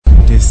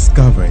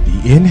Discover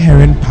the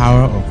inherent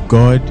power of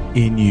God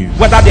in you.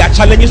 Whether there are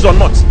challenges or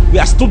not, we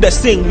are still the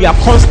same. We are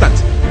constant.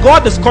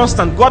 God is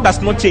constant. God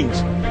does not change.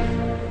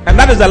 And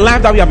that is the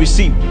life that we have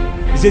received.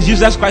 It says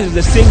Jesus Christ is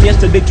the same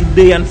yesterday,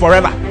 today, and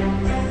forever.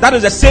 That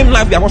is the same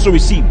life we have also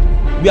received.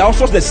 We are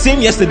also the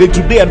same yesterday,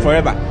 today, and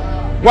forever.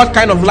 What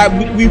kind of life?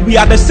 We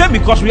are the same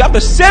because we have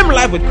the same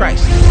life with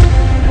Christ.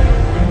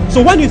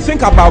 So when you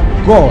think about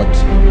God,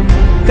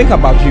 think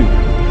about you.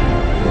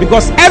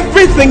 Because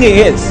everything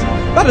He is,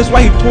 that is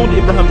why He told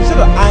Abraham, He said,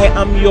 I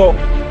am your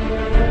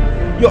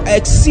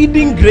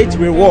exceeding great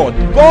reward.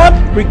 God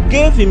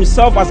gave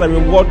Himself as a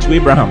reward to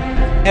Abraham.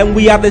 And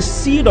we are the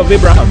seed of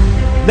Abraham.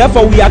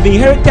 Therefore, we have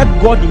inherited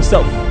God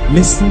Himself.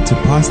 Listen to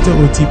Pastor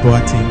O.T.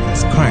 Boateng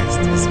as Christ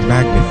is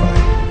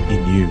magnified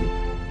in you.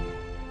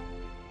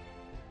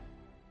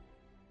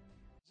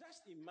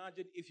 Just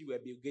imagine if you were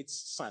Bill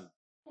Gates' son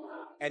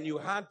and you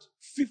had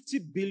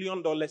 $50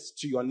 billion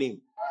to your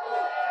name.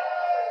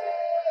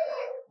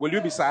 Will you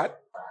be sad?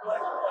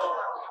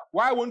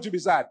 Why won't you be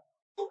sad?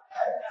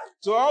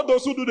 So all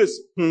those who do this,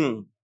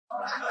 You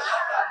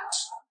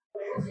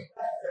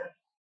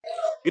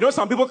know,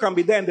 some people can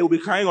be there and they will be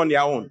crying on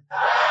their own.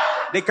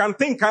 They can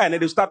think and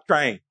they'll start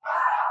crying.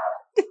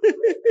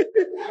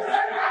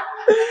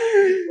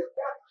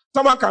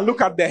 Someone can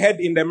look at the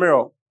head in the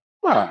mirror.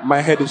 My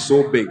head is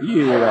so big.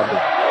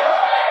 Yeah.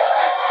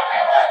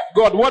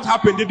 God, what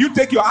happened? Did you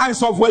take your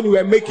eyes off when you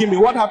were making me?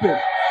 What happened?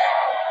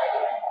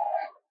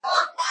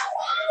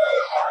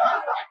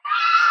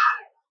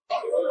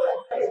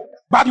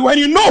 But when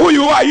you know who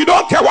you are, you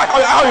don't care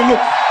how you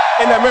look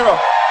in the mirror.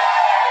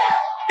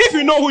 If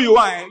you know who you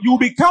are, you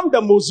become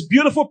the most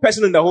beautiful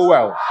person in the whole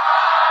world.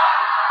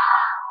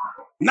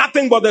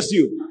 Nothing bothers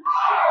you.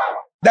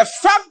 The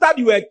fact that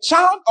you are a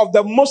child of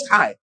the Most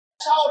High.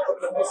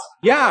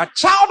 Yeah,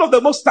 child of the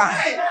Most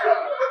High.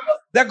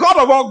 The God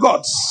of all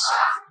gods.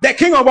 The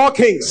King of all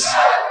kings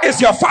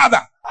is your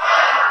Father.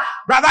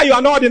 Brother, you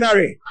are not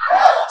ordinary.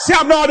 Say,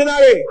 I'm not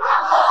ordinary.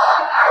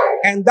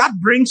 And that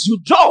brings you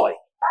joy.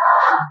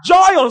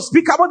 Joy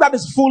unspeakable that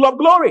is full of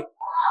glory.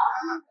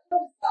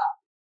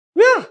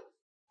 Yeah.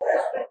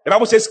 The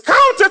Bible says,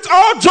 count it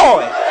all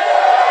joy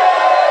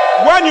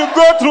when you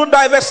go through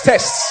diverse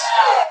tests.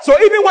 So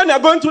even when you're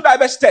going through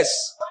diverse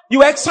tests,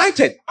 you are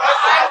excited.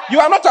 You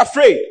are not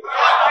afraid.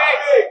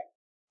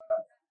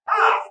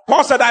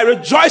 Paul said, I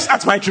rejoice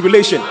at my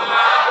tribulation.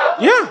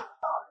 Yeah.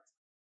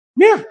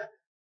 Yeah.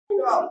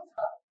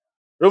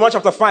 Romans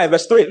chapter 5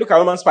 verse 3. Look at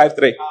Romans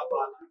 5:3.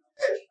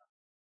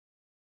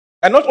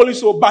 And not only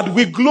so, but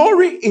we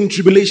glory in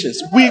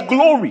tribulations. We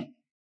glory.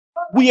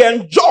 We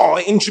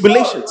enjoy in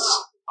tribulations.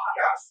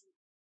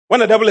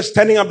 When the devil is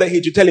standing up there,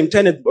 you tell him,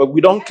 turn it,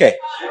 we don't care.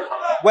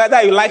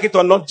 Whether you like it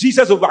or not,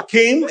 Jesus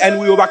overcame and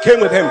we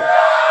overcame with him.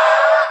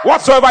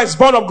 Whatsoever is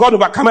born of God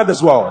overcometh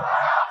this world.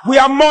 We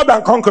are more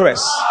than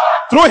conquerors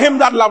through him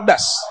that loved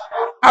us.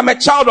 I'm a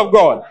child of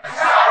God.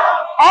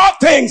 All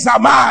things are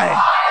mine.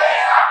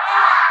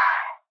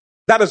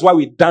 That is why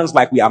we dance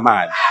like we are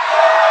mad.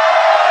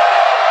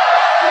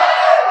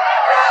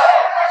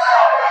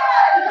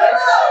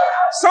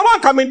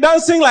 Someone can be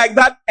dancing like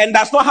that and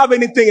does not have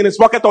anything in his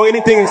pocket or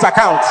anything in his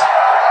account.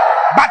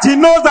 But he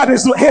knows that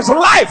his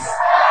life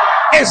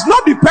is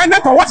not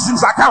dependent on what is in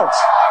his account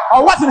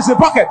or what is in his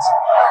pocket.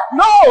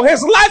 No,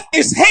 his life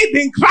is hid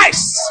in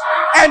Christ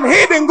and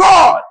hid in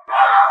God.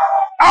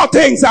 All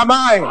things are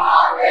mine.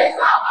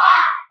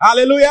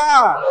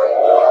 Hallelujah.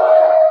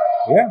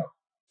 Yeah.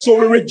 So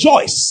we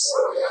rejoice.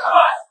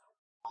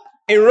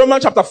 In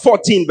Romans chapter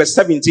 14 verse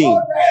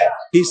 17,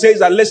 he says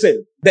that,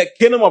 listen, the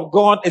kingdom of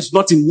God is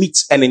not in meat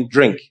and in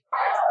drink,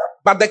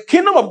 but the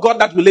kingdom of God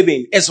that we live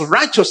in is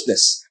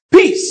righteousness,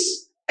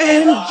 peace,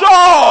 and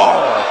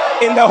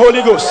joy in the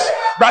Holy Ghost.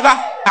 Brother,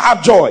 I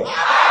have joy.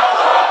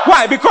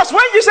 Why? Because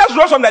when Jesus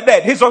rose from the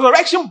dead, his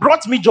resurrection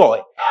brought me joy.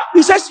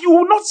 He says, you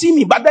will not see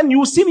me, but then you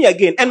will see me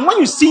again. And when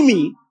you see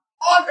me,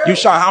 you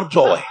shall have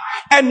joy.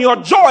 And your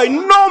joy,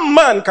 no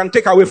man can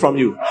take away from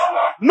you.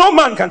 No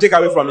man can take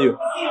away from you.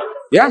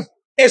 Yeah.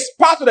 It's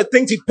part of the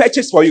things he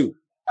purchased for you.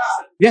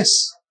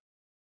 Yes.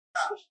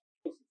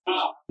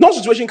 No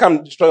situation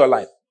can destroy your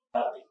life.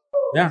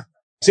 Yeah.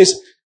 He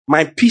says,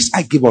 my peace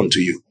I give unto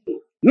you.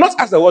 Not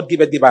as the world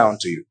giveth, give I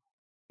unto you.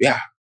 Yeah.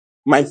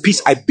 My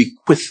peace I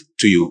bequeath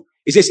to you.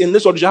 He says, in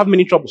this world you have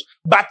many troubles,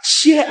 but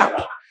cheer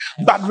up,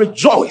 but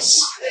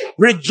rejoice.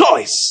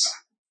 Rejoice.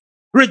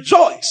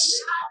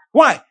 Rejoice.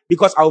 Why?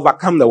 Because I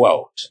overcome the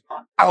world.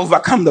 I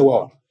overcome the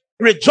world.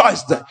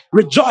 Rejoice,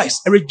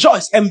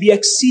 rejoice, and be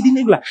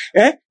exceedingly glad.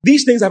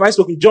 These things have I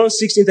spoken. John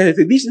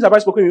 16:33. These things have I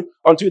spoken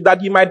unto you,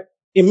 that you might,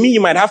 in me,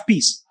 you might have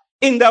peace.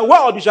 In the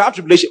world, you shall have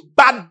tribulation,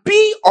 but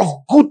be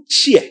of good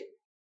cheer.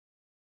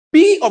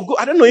 Be of good.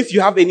 I don't know if you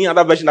have any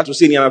other version that will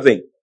say any other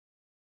thing.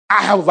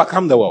 I have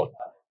overcome the world.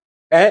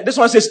 This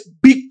one says,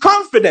 be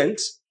confident.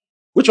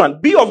 Which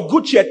one? Be of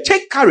good cheer.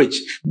 Take courage.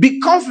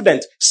 Be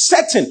confident,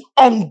 certain,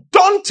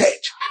 undaunted.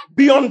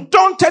 Be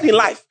undaunted in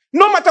life.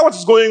 No matter what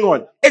is going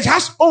on, it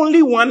has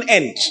only one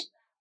end.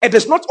 It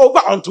is not over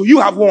until you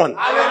have won.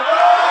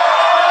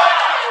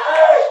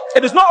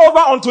 It is not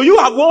over until you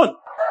have won.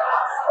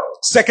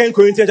 2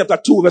 Corinthians chapter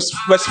 2 verse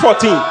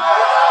 14.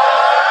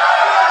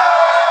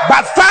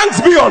 But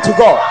thanks be unto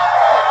God,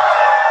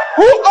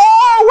 who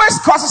always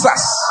causes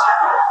us.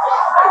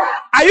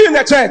 Are you in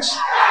the church?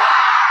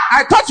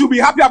 I thought you'd be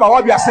happy about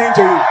what we are saying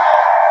to you.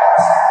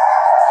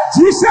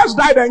 Jesus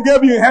died and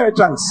gave you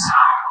inheritance.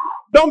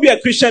 Don't be a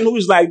Christian who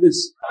is like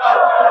this.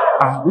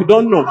 We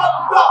don't know.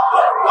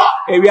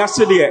 Hey, we are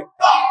still here.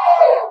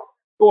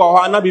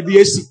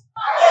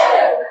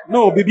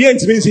 No,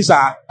 BBN means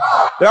the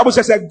Bible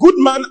says a good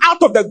man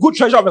out of the good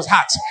treasure of his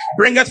heart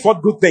bringeth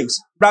forth good things.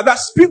 Brother,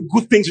 speak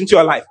good things into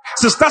your life.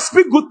 Sister,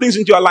 speak good things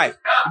into your life.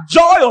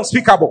 Joy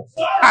unspeakable.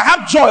 I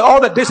have joy all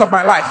the days of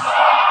my life.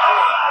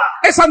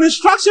 It's an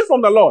instruction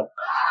from the Lord.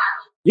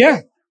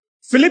 Yeah.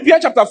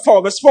 Philippians chapter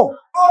 4 verse 4.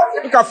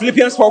 Look at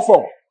Philippians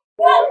 4:4.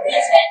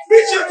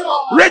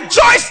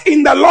 Rejoice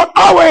in the Lord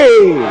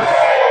always.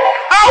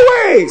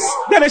 Always.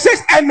 Then it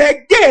says, and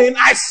again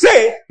I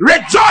say,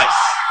 rejoice.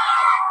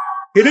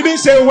 He didn't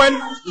say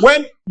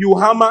when you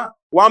hammer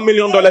 $1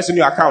 million in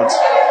your account.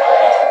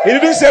 He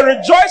didn't say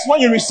rejoice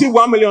when you receive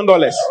 $1 million.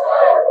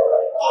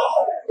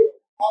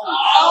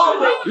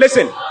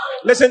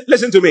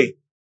 Listen to me.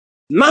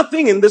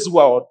 Nothing in this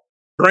world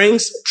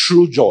brings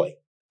true joy.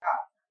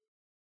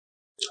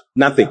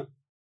 Nothing.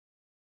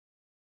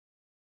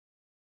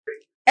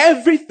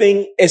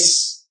 Everything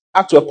is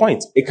up to a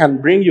point. It can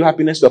bring you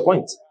happiness to a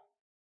point.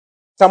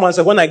 Someone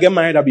said, when I get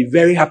married, I'll be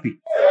very happy.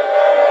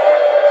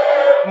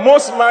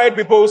 Most married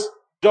people's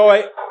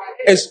joy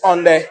is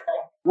on the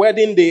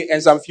wedding day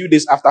and some few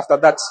days after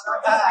that.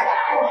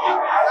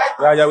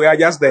 Yeah, we are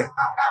just there.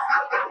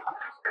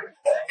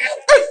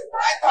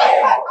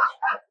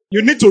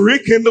 You need to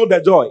rekindle the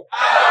joy.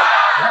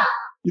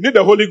 You need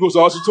the Holy Ghost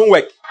or else it won't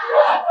work.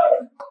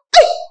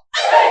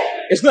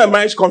 It's not a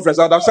marriage conference.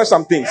 I would have said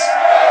some things.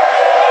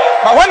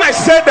 But when I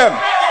say them,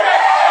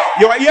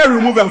 your ear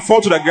remove and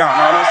fall to the ground.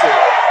 I don't say.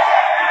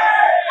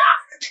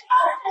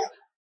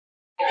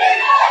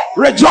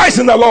 Rejoice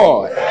in the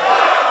Lord.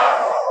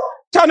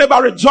 Tell me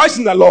about rejoice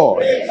in the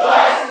Lord.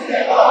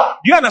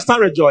 Do you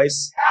understand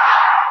rejoice?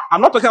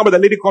 I'm not talking about the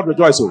lady called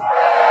Rejoice. Oh.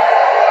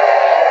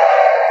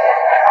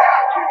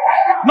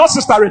 Not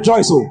Sister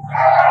Rejoice. Oh.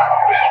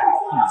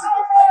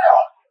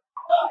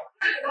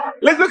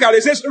 Let's look at it.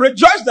 It says,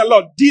 rejoice in the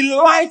Lord.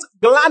 Delight,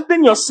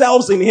 gladden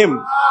yourselves in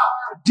Him.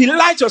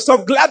 Delight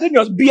yourself, gladden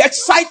yourself. Be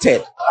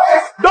excited.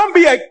 Don't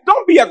be a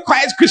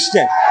quiet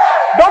Christian.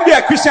 Don't be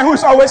a Christian who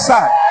is always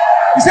sad.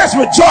 He says,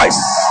 rejoice,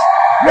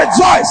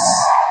 rejoice,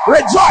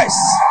 rejoice,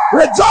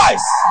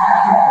 rejoice.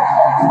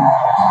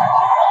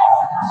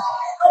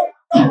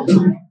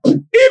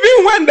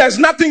 Even when there's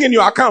nothing in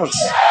your account,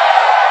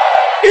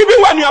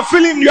 even when you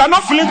are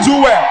not feeling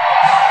too well,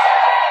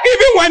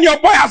 even when your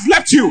boy has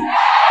left you,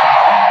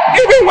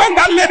 even when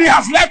that lady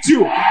has left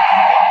you,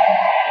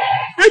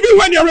 even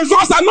when your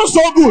results are not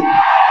so good,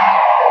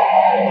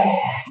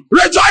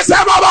 rejoice,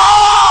 Baba.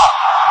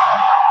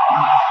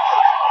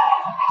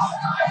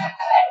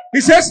 He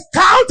says,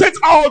 count it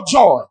all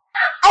joy.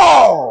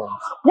 Oh,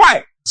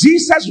 why?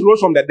 Jesus rose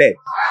from the dead.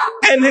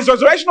 And his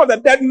resurrection of the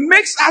dead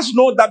makes us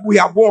know that we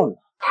have won.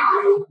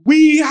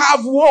 We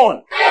have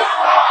won.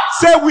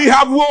 Say, we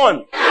have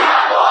won.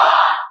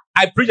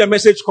 I preach a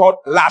message called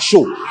La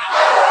Show.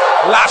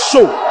 La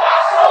Show.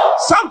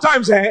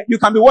 Sometimes you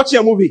can be watching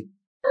a movie.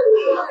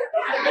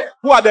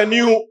 Who are the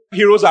new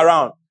heroes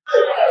around?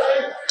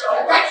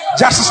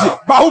 Justice League.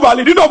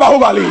 Bahubali. Do you know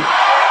Bahubali?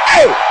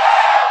 Hey!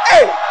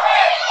 Hey!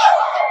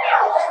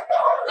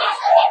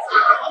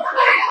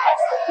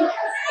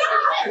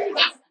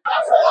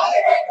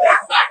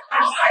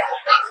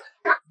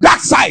 Dark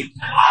Side.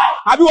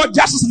 Have you watched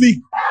Justice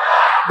League?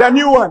 The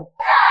new one.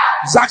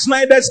 Zack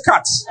Snyder's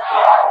cut.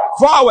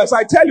 4 hours.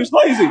 I tell you, it's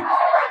not easy.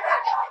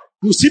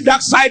 You see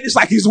Dark Side, it's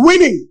like he's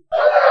winning.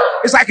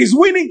 It's like he's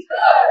winning.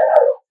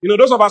 You know,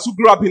 those of us who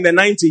grew up in the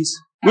 90s,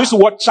 we used to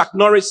watch Chuck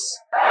Norris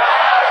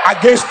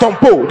against Tom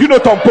Poe. Do you know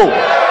Tom Poe?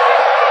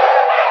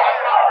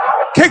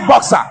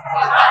 Kickboxer.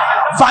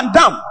 Van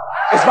Damme.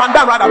 It's Van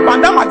Damme, rather.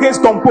 Van Damme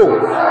against Tom Poe.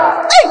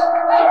 Hey!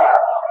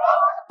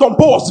 Tom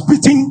Poe was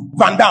beating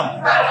Van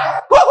Damme. Yeah!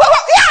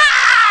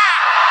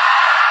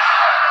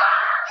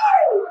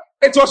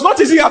 It was not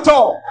easy at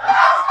all.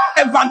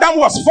 And Van Damme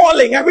was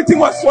falling. Everything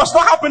was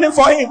not happening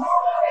for him.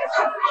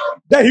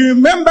 Then he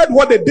remembered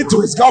what they did to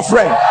his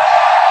girlfriend.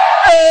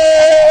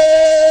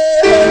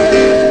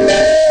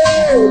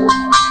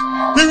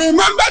 He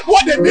remembered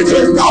what they did to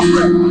his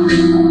girlfriend.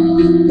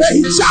 Then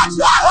he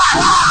charged.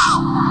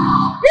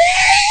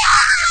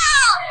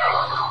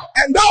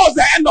 And that was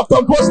the end of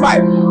Tom Poe's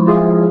life.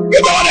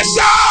 Give him a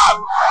shout.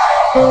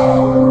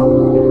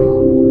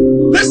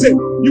 Listen,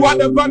 you are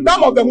the Van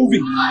Damme of the movie.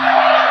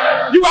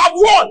 You have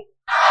won.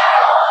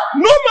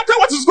 No matter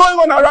what is going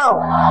on around,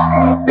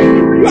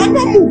 you are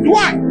not moved.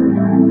 Why?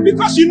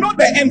 Because you know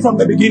the end from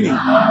the beginning.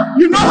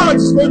 You know how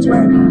it's going to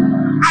end.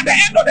 At the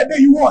end of the day,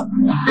 you won.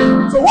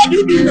 So what do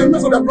you do in the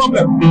midst of the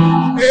problem?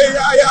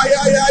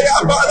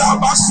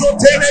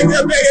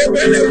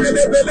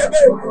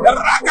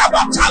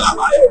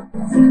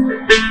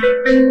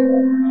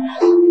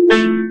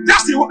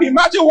 Just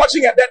imagine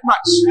watching a dead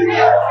match.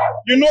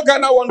 You know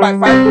Ghana won by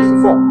 5 goals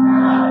to 4.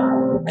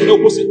 And the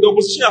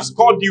opposition has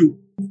scored you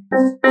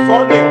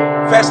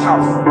 4-0 first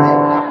half.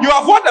 You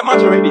have won the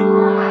match already.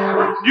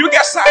 Do you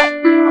get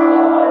sad?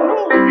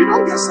 No, you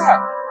don't get sad.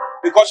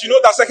 Because you know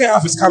that second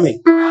half is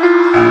coming.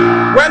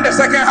 When the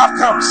second half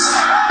comes,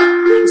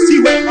 you see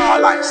where power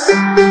lies.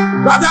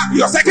 Brother,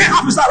 your second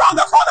half is around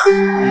the corner.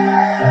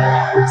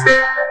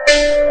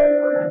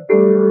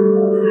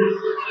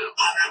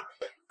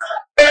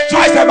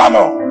 Twice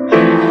evermore.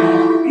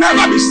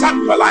 Never be sad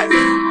in your life.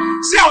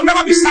 Say, I'll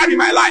never be sad in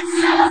my life.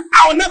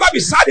 I will never be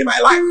sad in my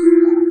life.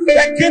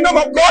 The kingdom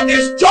of God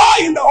is joy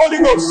in the Holy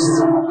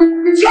Ghost.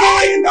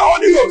 Joy in the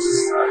Holy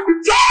Ghost.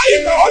 Joy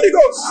in the Holy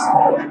Ghost.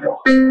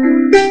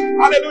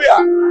 Hallelujah.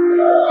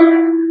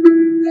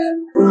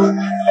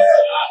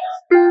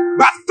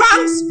 But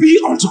thanks be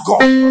unto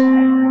God.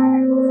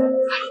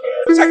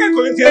 2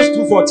 Corinthians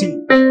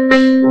 2:14.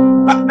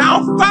 But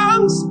now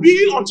thanks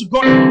be unto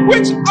God,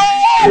 which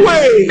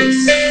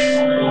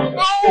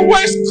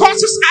always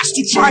causes us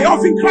to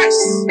triumph in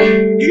Christ.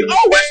 He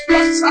always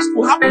causes us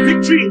to have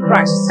victory in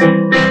Christ.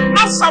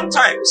 Not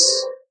sometimes,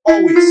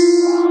 always.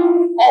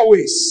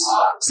 Always.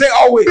 Say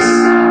always.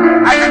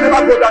 I can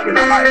never go down in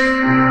my life.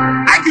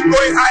 I keep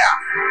going higher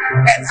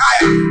and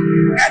higher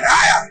and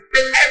higher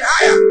and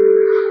higher.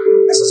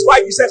 This is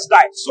why Jesus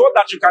died, so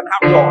that you can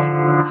have joy.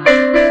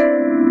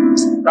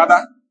 Brother,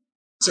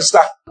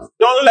 sister,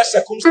 don't let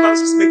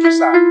circumstances make you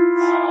sad.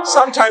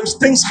 Sometimes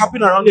things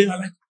happen around you and you're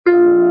like,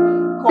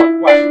 God,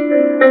 why?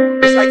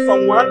 It's like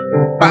from one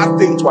bad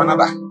thing to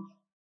another.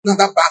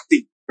 Another bad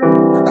thing.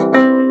 Another bad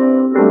thing.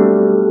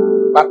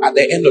 But at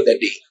the end of the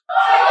day,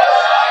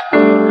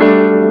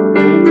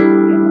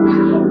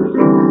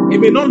 it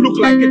may not look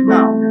like it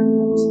now,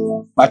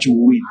 but you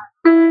will win.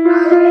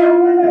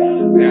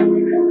 Yeah.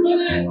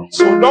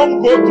 So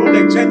don't go through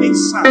the journey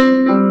sad,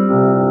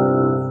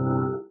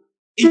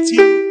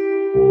 eating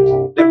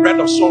the bread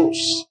of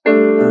sorrows.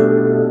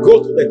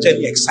 Go through the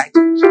journey excited.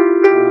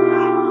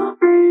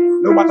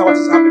 No matter what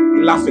is happening,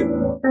 be laughing.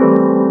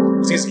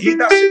 It says, he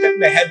that sitteth in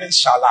the heavens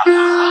shall laugh.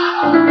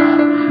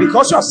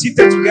 Because you are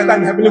seated together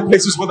in heavenly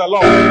places with the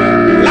Lord.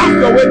 Laugh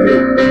your way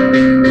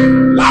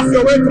through. Laugh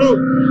your way through.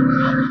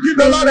 Give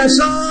the Lord a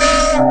shout.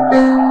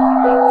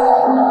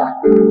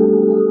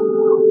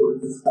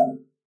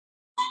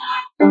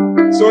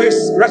 So his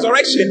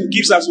resurrection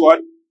gives us what?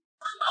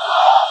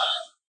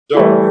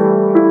 Joy.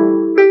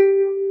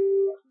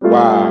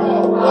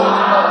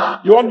 Wow.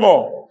 You want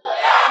more?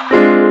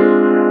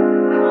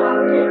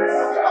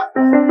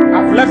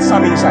 I've left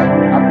some inside.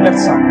 I've left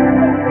some.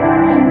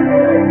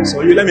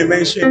 So you let me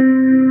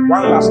mention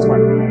one last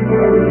one.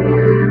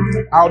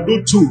 I'll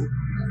do 2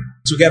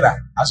 together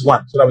as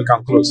one so that we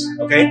can close.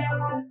 Okay?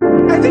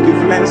 I think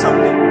you've learned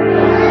something.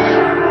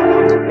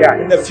 Yeah,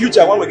 in the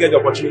future, when we get the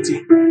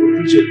opportunity, we'll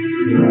preach it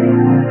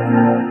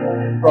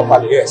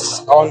properly.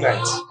 Yes, all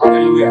night.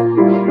 Hallelujah.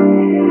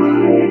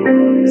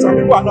 Some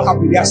people are not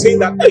happy. They are saying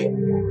that, hey,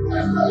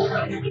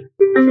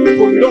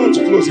 people, you don't want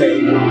to close here.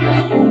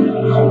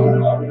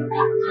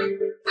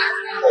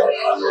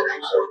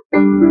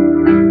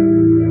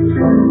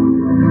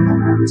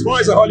 Tomorrow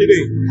is a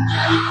holiday.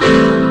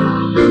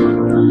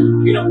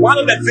 You know, one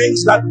of the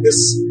things that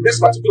this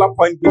particular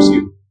point gives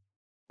you,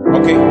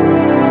 okay,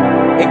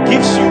 it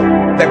gives you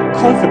the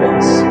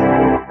confidence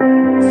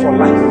for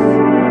life.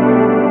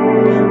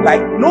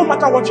 Like, no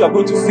matter what you are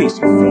going to face,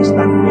 you face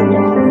that in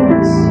your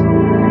confidence.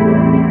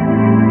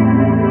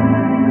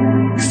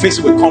 You face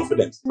it with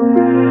confidence.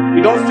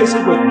 You don't face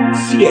it with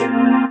fear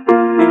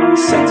and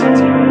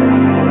uncertainty.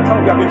 Some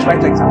of you are going to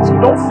write exams.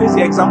 You don't face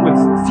the exam with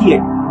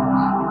fear.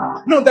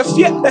 No, the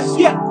fear, the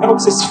Bible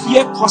says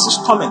fear causes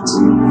torment.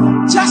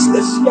 Just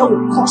the fear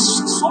will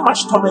cause so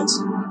much torment.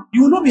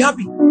 You will not be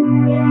happy.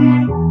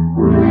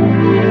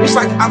 It's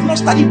like, I've not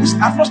studied this,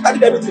 I've not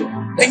studied everything.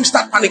 Then you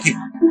start panicking.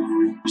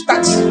 You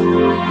start.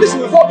 Listen,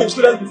 we've all been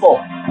students before.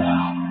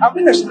 I've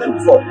been a student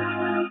before.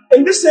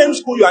 In this same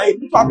school you are in,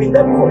 people have been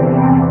there before.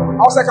 I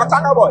was like a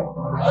Tanga boy.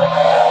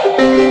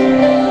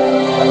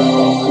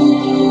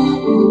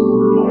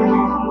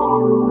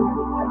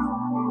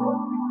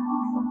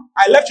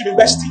 I left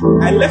university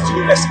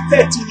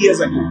 13 years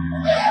ago.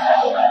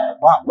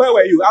 Wow, where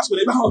were you? Ask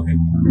me, where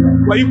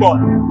were you born?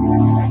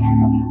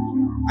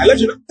 I left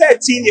you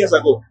 13 years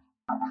ago.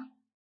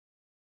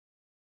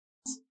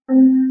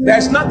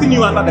 There's nothing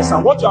new under the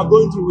sun. What you are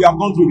going through, we have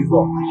gone through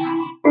before.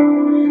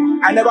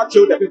 I never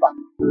killed the paper.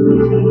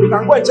 You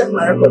can go and check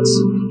my records.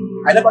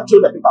 I never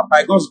killed the paper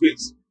by God's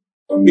grace.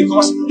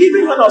 Because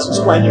even when I was in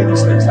school, I knew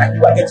these things. Like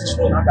you are getting to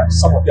know now that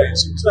some of you are in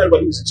school. Not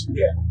everybody is in school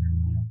here.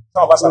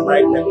 Some of us are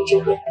married men with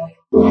children.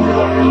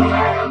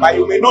 But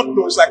you may not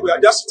know, it's like we are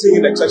just sitting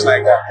in the church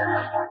like that.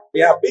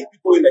 There are big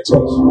people in the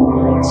church.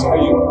 So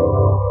you.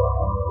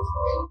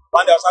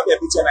 One day I was having a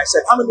meeting and I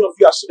said, how many of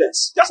you are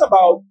students? Just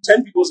about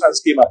 10 people's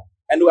hands came up.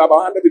 And there were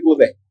about 100 people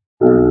there.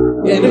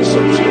 Yeah, there's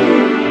some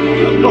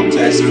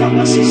doctors,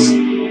 pharmacists,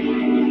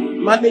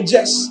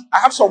 managers. I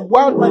have some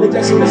wild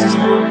managers in the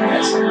system.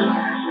 Yes.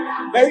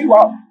 Very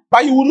wild.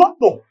 But you will not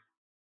know.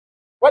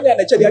 When they're in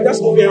the church, they are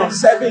just moving around,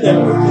 serving and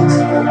things.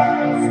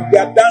 They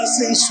are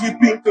dancing,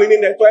 sweeping,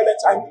 cleaning the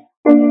toilets.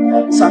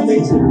 It's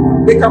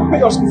amazing. They can pay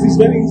your school fees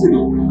very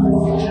easily.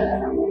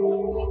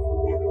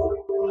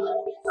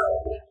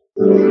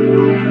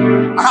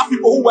 I have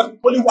people who work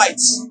only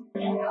whites.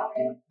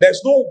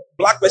 There's no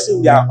black person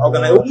in their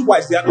organization. Only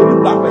whites. They are the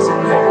only black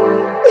person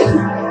there.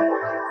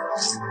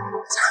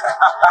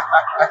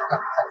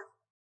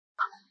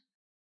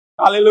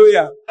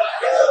 Hallelujah.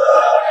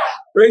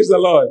 Praise the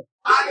Lord.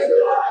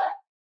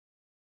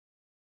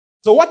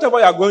 So whatever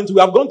you are going to,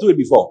 we have gone through it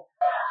before.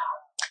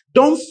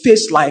 Don't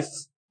face life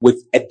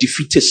with a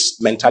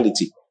defeatist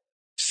mentality.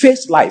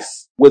 Face life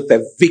with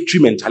a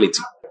victory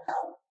mentality.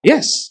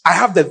 Yes, I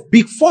have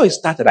before it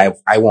started,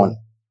 I won.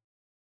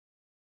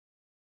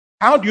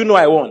 How do you know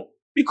I won?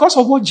 Because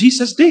of what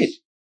Jesus did.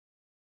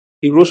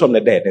 He rose from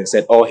the dead and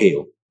said, all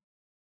hail.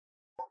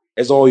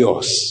 It's all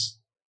yours.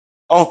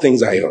 All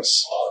things are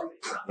yours.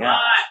 Yeah,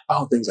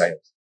 all things are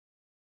yours.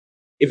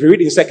 If you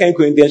read in 2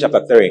 Corinthians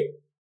chapter 3,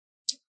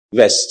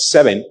 verse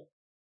 7,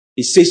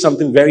 it says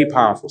something very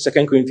powerful.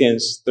 2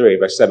 Corinthians 3,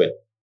 verse 7. It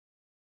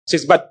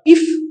says, but if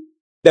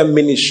the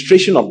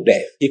ministration of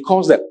death, he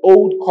calls the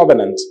old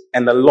covenant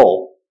and the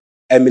law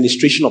a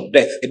ministration of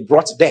death. It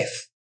brought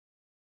death.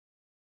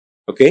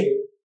 Okay?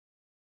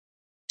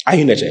 Are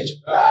you in the church?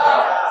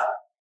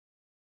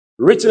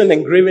 Written and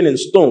engraven in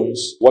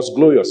stones was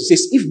glorious. He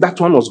says, if that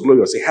one was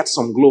glorious, it had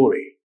some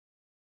glory.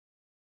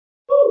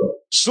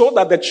 So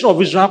that the children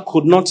of Israel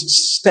could not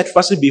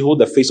steadfastly behold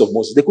the face of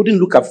Moses. They couldn't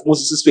look at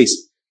Moses'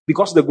 face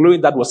because of the glory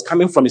that was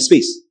coming from his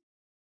face.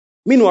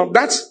 Meanwhile,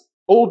 that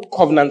old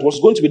covenant was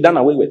going to be done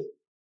away with.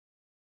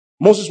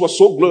 Moses was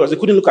so glorious, they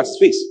couldn't look at his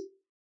face.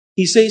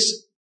 He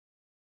says,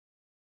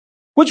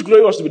 which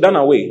glory was to be done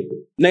away?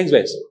 Next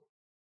verse.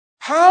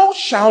 How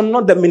shall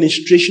not the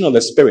ministration of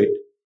the Spirit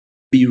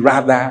be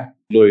rather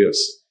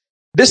glorious?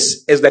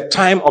 This is the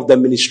time of the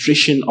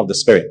ministration of the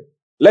Spirit.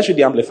 Let's read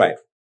the Amplified.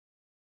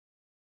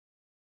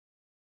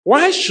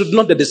 Why should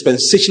not the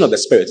dispensation of the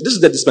Spirit? This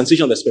is the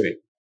dispensation of the Spirit.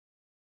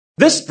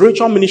 This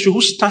spiritual ministry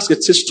whose task it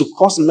is to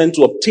cause men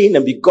to obtain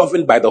and be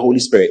governed by the Holy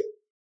Spirit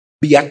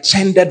be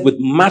attended with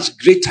much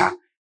greater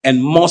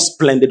and more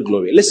splendid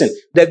glory. Listen,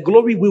 the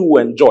glory we will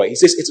enjoy, he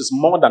says it is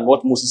more than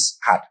what Moses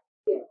had.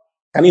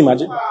 Can you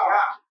imagine?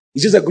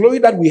 He says the glory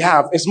that we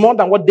have is more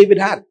than what David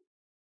had.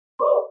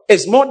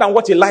 It's more than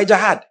what Elijah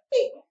had.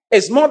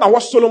 It's more than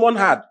what Solomon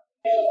had.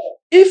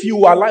 If you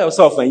allow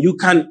yourself and you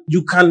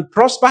can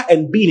prosper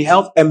and be in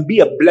health and be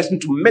a blessing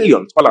to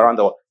millions all around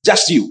the world.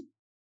 Just you.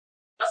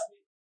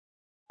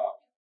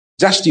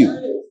 Just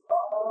you.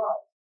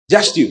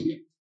 Just you.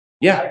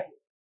 Yeah.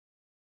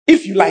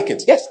 If you like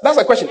it. Yes, that's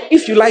the question.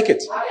 If you like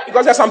it.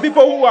 Because there are some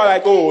people who are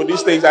like, oh,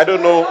 these things, I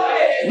don't know.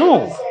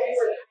 No.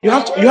 You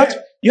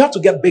have to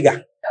get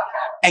bigger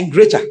and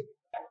greater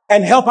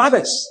and help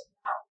others.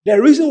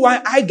 The reason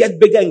why I get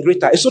bigger and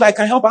greater is so that I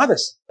can help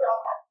others.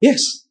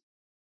 Yes.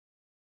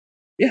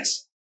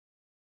 Yes.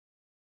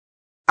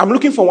 I'm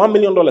looking for $1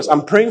 million.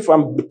 I'm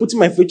putting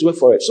my faith to work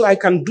for it. So I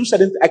can do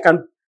I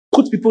can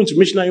put people into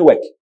missionary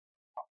work.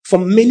 For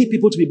many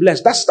people to be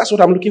blessed. That's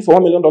what I'm looking for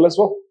 $1 million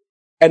for.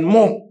 And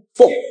more.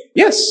 For.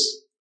 Yes.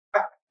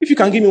 If you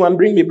can give me one,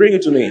 bring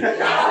it to me.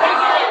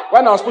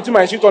 When I was putting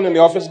my suit on in the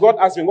office, God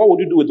asked me, what would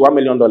you do with $1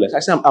 million? I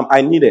said,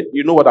 I need it.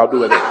 You know what I'll do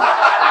with it.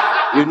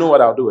 You know what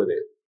I'll do with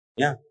it.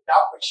 Yeah.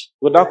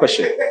 Without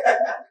question.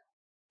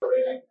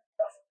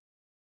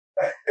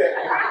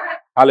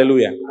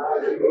 Hallelujah.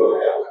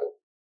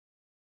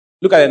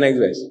 Look at the next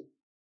verse.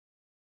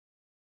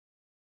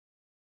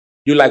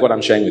 You like what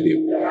I'm sharing with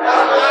you?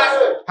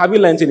 Have you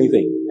learned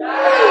anything?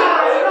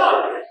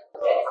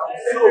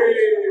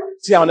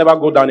 See, I'll never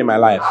go down in my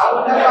life.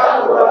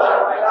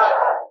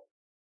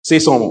 Say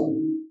some more.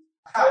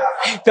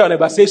 Tell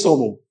neighbor, say some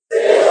more.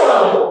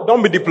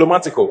 Don't be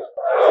diplomatical.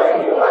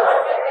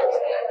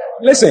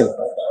 Listen.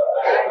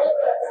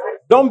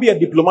 Don't be a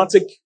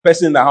diplomatic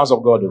person in the house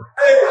of God.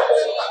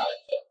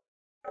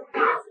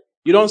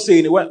 You don't say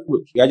anywhere.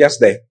 You are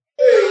just there.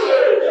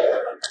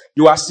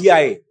 You are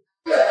CIA,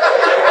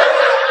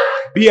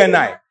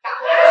 BNI,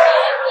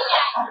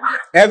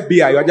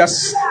 FBI. You are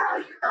just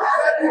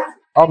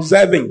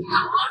observing.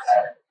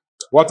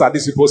 What are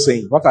these people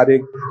saying? What are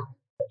they?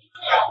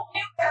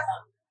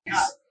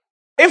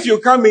 If you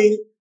come in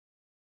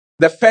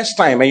the first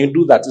time and you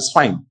do that, it's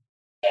fine.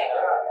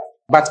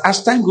 But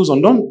as time goes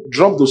on, don't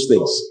drop those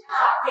things.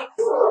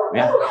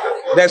 Yeah.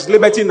 There's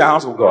liberty in the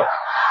house of God.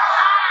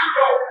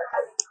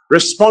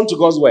 Respond to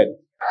God's word.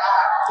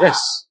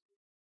 Yes.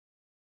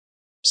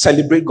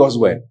 Celebrate God's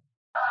word.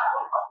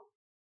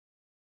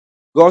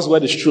 God's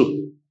word is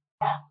true.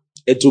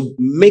 It will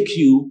make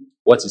you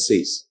what it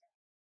says.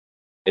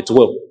 It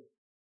will.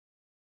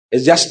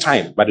 It's just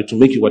time, but it will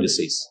make you what it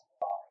says.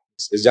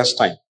 It's just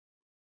time.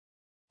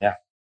 Yeah.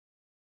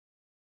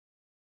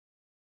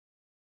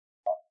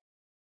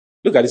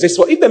 Look at it. It says,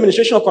 for if the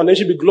ministration of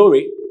condemnation be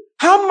glory,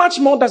 how much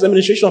more does the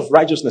ministration of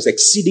righteousness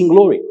exceed in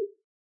glory?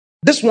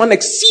 This one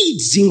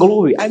exceeds in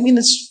glory. I mean,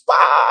 it's far.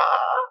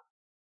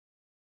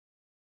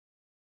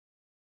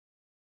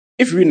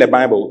 If you read in the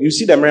Bible, you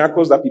see the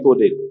miracles that people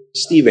did.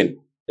 Stephen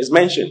is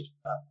mentioned.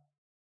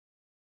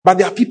 But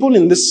there are people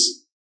in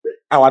this,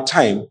 our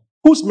time,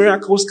 whose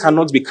miracles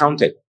cannot be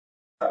counted.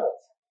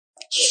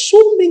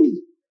 So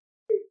many.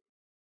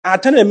 I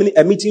attended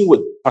a meeting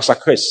with Pastor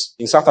Chris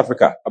in South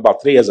Africa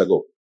about 3 years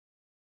ago.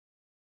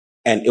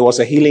 And it was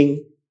a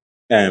healing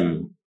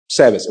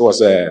service. It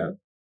was a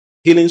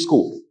healing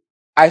school.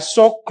 I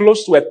saw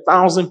close to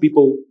 1,000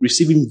 people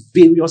receiving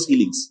various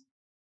healings.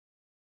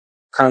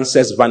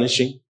 Cancers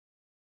vanishing.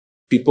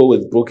 People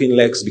with broken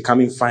legs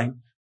becoming fine.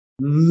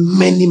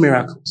 Many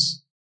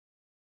miracles.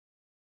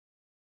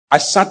 I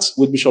sat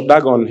with Bishop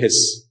Dag on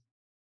his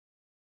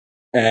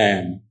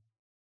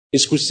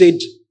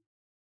crusade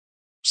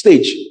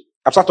stage.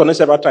 I've sat on it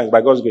several times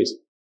by God's grace.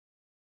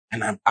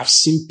 And I've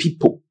seen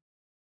people.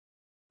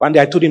 One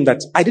day I told him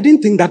that I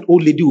didn't think that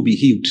old lady would be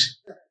healed.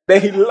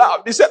 Then he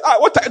laughed. He said,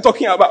 what are you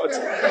talking about?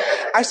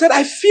 I said,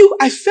 I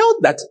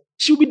felt that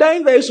she'll be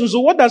dying very soon.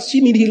 So what does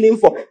she need healing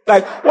for?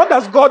 Like, what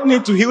does God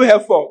need to heal her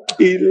for?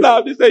 He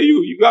laughed. He said,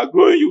 you are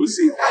growing, you will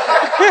see.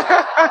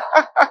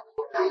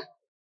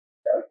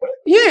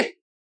 Yeah.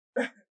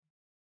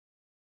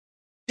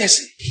 There's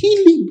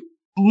healing.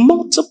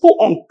 Multiple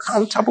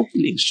uncountable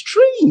healings.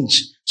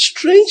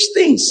 Strange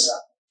things.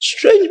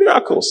 Strange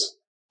miracles.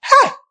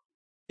 Hey,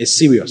 it's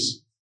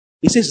serious.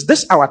 He says,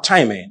 this our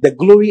time, the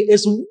glory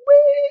is way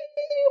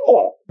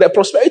more. The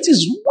prosperity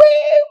is way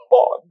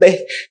more.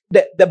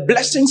 The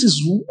blessings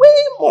is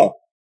way more.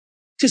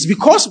 It is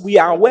because we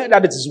are aware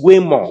that it is way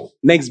more.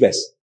 Next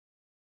verse.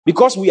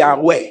 Because we are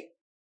aware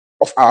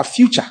of our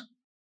future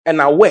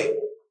and aware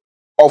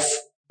of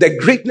the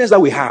greatness that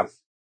we have.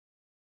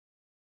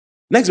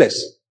 Next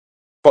verse.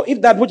 For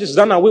if that which is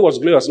done away was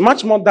glorious,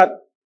 much more that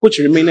which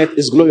remaineth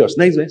is glorious.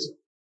 Next verse.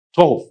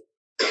 12.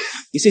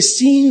 He says,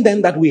 seeing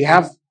then that we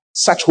have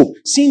such hope,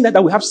 seeing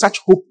that we have such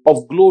hope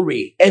of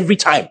glory every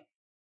time,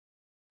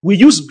 we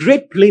use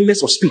great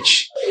plainness of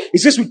speech. He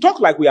says, we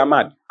talk like we are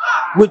mad.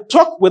 We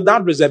talk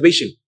without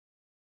reservation.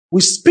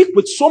 We speak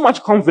with so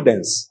much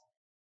confidence.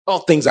 All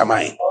things are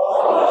mine.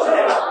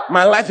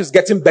 My life is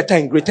getting better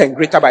and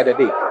greater by the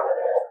day.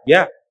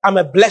 Yeah, I'm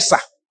a blesser.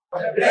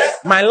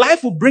 My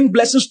life will bring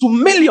blessings to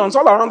millions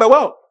all around the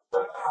world.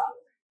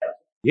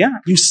 Yeah,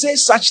 you say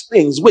such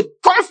things with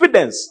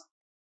confidence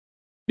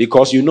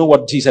because you know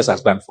what Jesus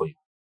has done for you.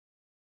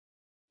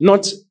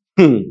 Not,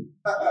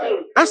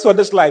 As for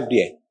this life,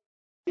 dear,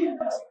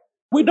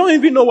 we don't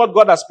even know what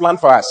God has planned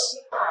for us.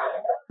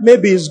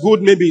 Maybe it's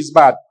good, maybe it's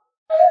bad.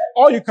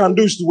 All you can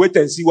do is to wait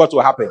and see what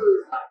will happen.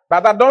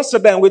 But don't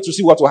sit there and wait to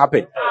see what will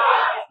happen.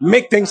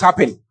 Make things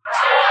happen.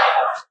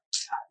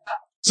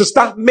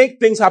 Sister, make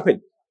things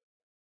happen.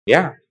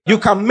 Yeah, you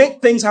can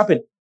make things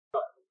happen.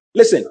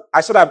 Listen,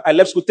 I said I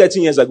left school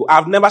 13 years ago.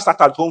 I've never sat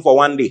at home for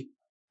one day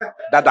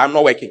that I'm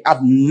not working.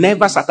 I've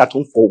never sat at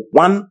home for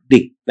one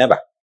day. Never.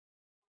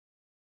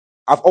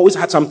 I've always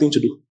had something to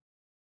do.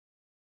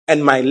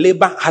 And my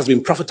labor has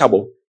been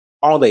profitable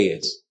all the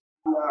years.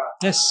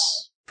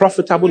 Yes,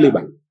 profitable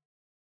labor.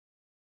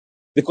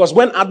 Because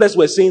when others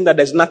were saying that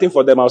there's nothing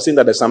for them, I was saying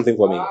that there's something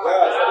for me.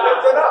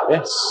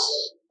 Yes.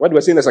 When they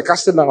were saying there's a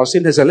casting down, I was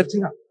saying there's a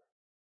lifting up.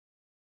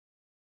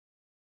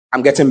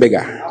 I'm getting bigger.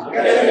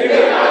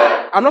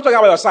 I'm not talking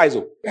about your size.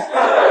 So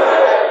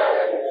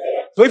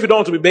if you don't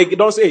want to be big,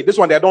 don't say it. This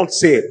one there, don't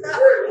say it.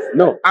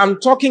 No, I'm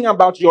talking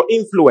about your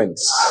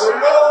influence.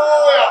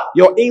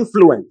 Your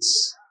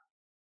influence.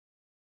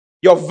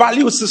 Your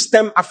value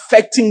system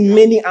affecting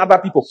many other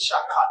people.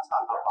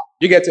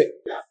 You get it?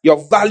 Your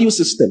value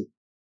system.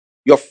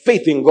 Your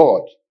faith in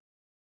God.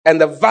 And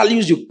the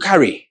values you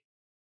carry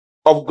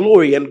of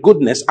glory and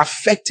goodness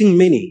affecting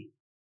many.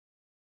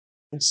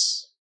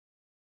 Yes.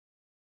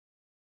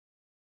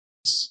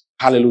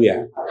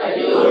 Hallelujah.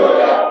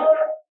 Hallelujah.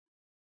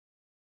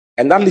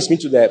 And that leads me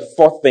to the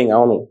fourth thing I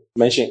want to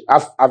mention.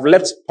 I've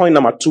left point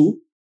number 2,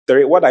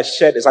 3. What I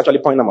shared is actually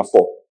point number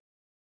 4.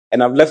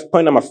 And I've left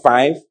point number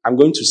 5. I'm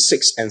going to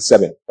 6 and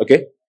 7.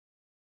 Okay?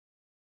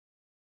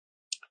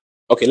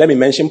 Okay, let me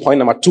mention point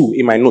number 2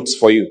 in my notes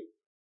for you.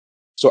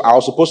 So I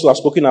was supposed to have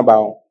spoken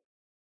about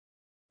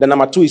the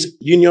number 2 is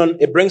union.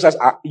 It brings us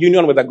a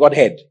union with the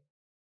Godhead.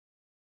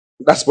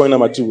 That's point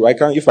number 2. I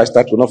can't, if I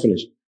start, we'll not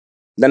finish.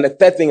 Then the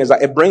third thing is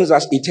that it brings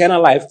us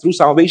eternal life through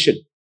salvation.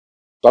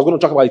 So I'm going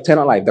to talk about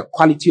eternal life, the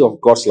quality of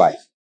God's life.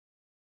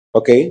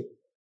 Okay?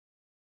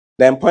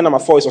 Then point number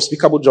 4 is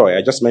unspeakable joy.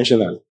 I just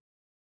mentioned that.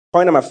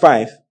 Point number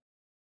 5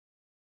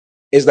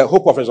 is the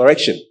hope of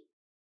resurrection.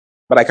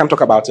 But I can't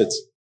talk about it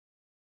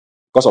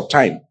because of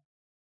time.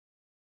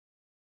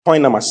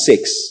 Point number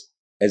 6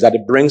 is that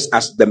it brings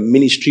us the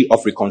ministry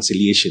of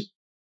reconciliation.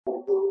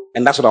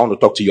 And that's what I want to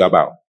talk to you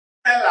about.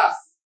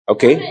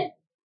 Okay?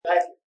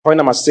 Point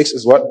number 6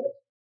 is what?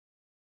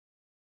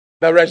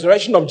 The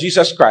resurrection of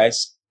Jesus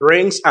Christ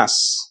brings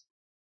us.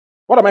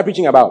 What am I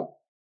preaching about?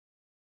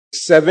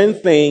 7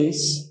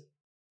 things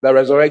the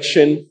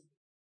resurrection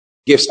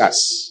gives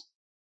us.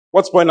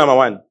 What's point number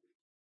one?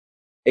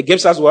 It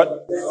gives us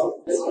what?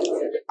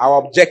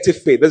 Our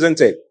objective faith,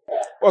 isn't it?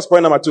 What's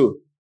point number two?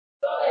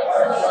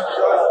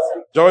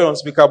 Joy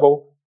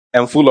unspeakable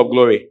and full of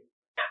glory.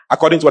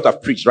 According to what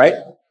I've preached, right?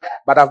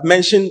 But I've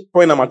mentioned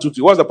point number two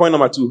too. What's the point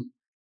number two?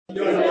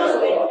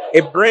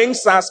 It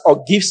brings us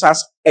or gives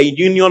us a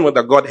union with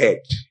the Godhead.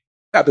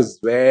 That is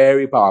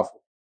very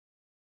powerful.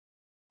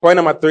 Point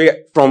number three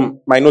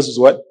from my notes is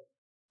what?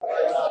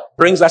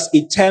 Brings us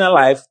eternal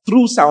life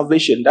through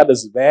salvation. That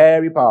is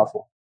very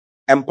powerful.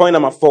 And point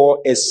number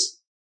four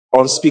is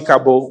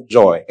unspeakable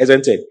joy,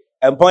 isn't it?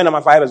 And point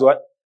number five is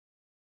what?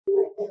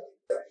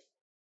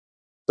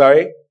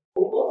 Sorry?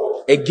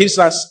 It gives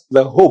us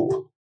the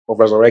hope of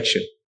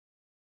resurrection.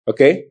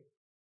 Okay?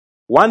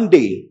 One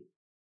day,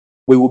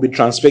 we will be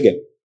transfigured.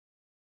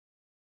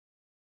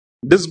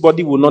 This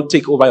body will not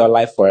take over your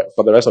life for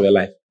the rest of your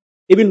life.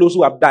 Even those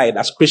who have died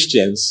as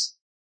Christians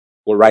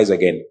will rise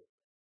again.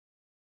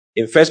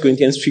 In 1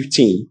 Corinthians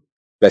 15,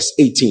 verse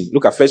 18,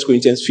 look at 1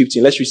 Corinthians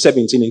 15. Let's read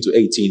 17 into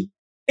 18.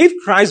 If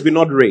Christ be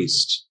not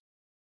raised,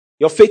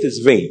 your faith is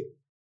vain.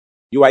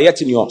 You are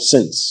yet in your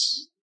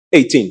sins.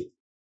 18.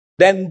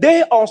 Then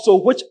they also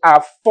which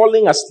are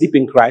falling asleep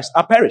in Christ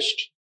are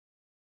perished.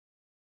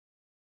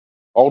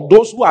 Or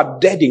those who are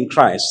dead in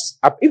Christ,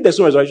 if there's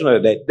no resurrection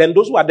of the dead, then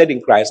those who are dead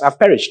in Christ have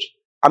perished.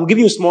 I'm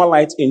giving you small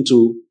light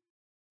into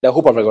the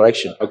hope of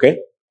resurrection, okay?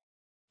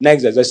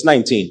 Next, verse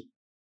 19.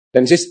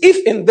 Then it says,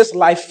 if in this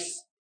life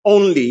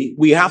only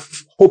we have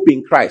hope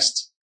in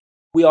Christ,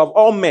 we are of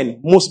all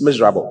men most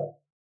miserable.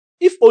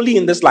 If only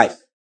in this life,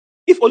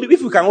 if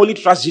we can only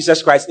trust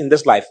Jesus Christ in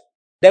this life,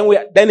 then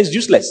it's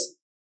useless.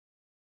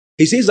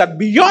 He says that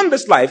beyond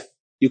this life,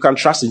 you can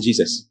trust in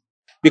Jesus.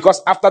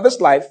 Because after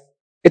this life,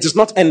 it is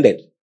not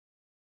ended.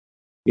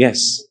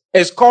 Yes.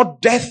 It's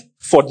called death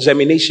for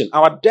germination.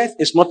 Our death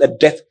is not a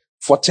death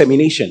for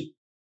termination.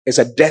 It's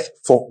a death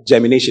for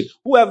germination.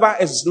 Whoever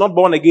is not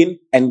born again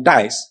and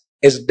dies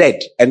is dead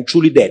and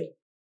truly dead.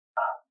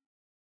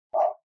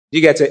 Do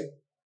you get it?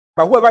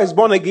 But whoever is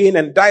born again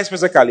and dies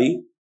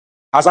physically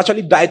has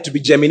actually died to be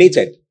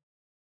germinated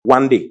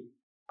one day.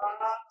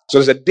 So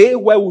there's a day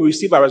where we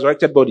receive our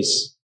resurrected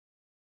bodies.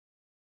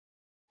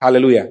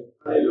 Hallelujah.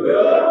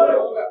 Hallelujah.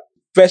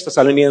 1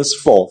 Thessalonians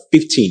 4,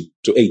 15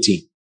 to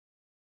 18.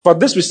 For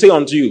this we say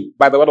unto you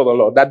by the word of the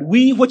Lord, that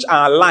we which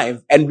are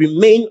alive and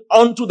remain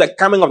unto the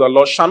coming of the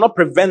Lord shall not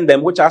prevent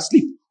them which are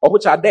asleep or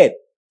which are dead.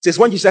 It says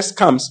when Jesus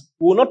comes,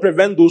 we will not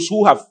prevent those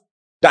who have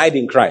died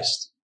in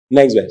Christ.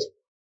 Next verse.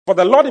 For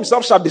the Lord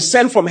himself shall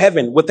descend from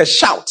heaven with a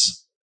shout.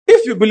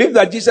 If you believe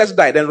that Jesus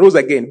died and rose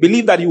again,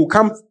 believe that he will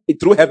come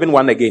through heaven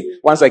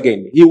once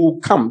again. He will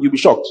come. You'll be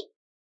shocked.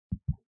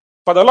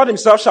 For the Lord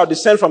himself shall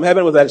descend from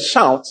heaven with a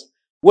shout,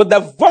 with the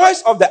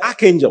voice of the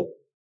archangel,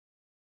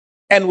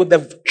 and with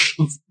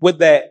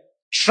the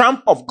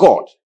trump of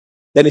God.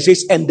 Then it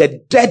says, and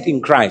the dead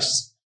in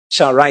Christ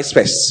shall rise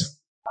first.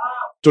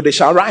 So they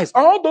shall rise.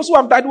 All those who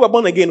have died who are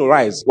born again will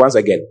rise once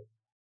again.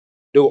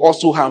 They will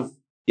also have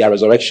their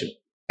resurrection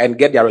and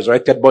get their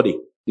resurrected body.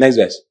 Next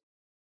verse.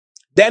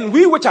 Then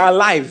we which are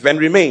alive and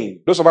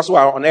remain, those of us who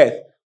are on earth,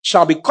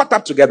 shall be caught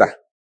up together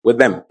with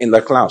them in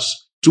the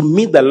clouds to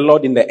meet the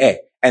Lord in the air.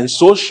 And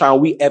so shall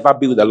we ever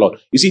be with the Lord.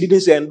 You see, he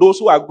didn't say, and those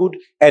who are good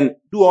and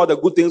do all the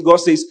good things God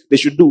says they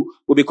should do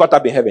will be caught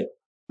up in heaven.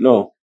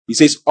 No. He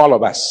says all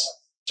of us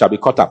shall be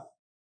caught up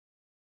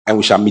and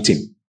we shall meet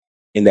him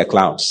in the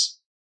clouds.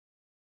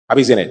 Have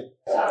you seen it?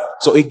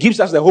 So it gives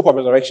us the hope of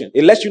resurrection.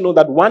 It lets you know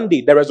that one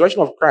day, the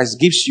resurrection of Christ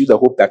gives you the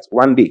hope that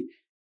one day.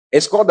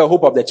 It's called the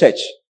hope of the church.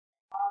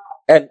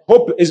 And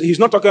hope is, he's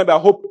not talking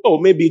about hope, oh,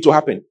 maybe it will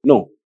happen.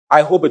 No.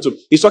 I hope it will.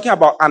 He's talking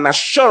about an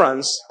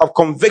assurance of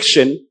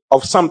conviction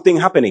of something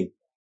happening.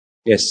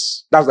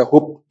 Yes, that's the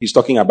hope he's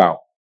talking about.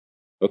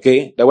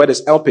 Okay, the word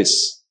is elpis.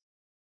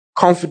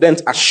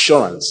 Confident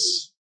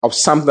assurance of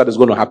something that is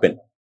going to happen.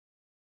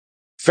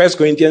 1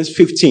 Corinthians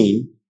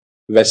 15,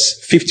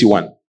 verse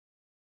 51.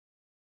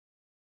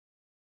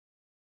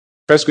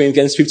 1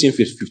 Corinthians 15,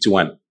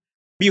 51.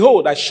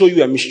 Behold, I show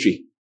you a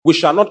mystery. We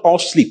shall not all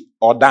sleep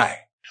or die,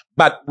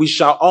 but we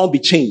shall all be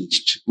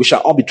changed. We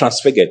shall all be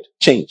transfigured.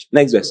 Changed.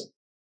 Next verse.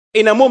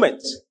 In a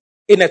moment,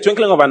 in a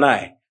twinkling of an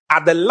eye,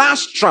 at the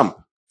last trump,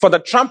 for the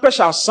trumpet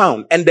shall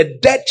sound, and the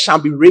dead shall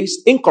be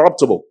raised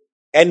incorruptible,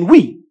 and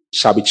we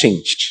shall be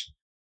changed.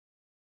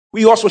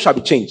 We also shall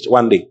be changed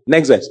one day.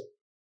 Next verse.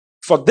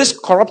 For this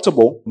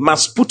corruptible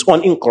must put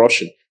on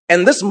incorruption,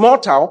 and this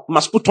mortal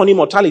must put on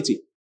immortality.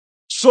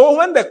 So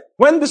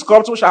when this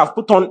corruptible shall have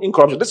put on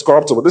incorruption, this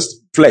corruptible, this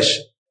flesh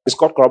is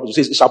called corruptible, it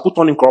says it shall put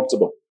on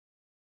incorruptible.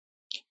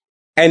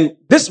 And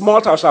this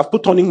mortal shall have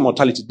put on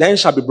immortality. Then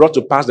shall be brought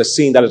to pass the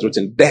saying that is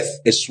written, death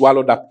is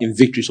swallowed up in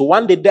victory. So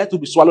one day death will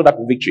be swallowed up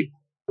in victory.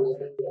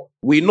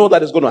 We know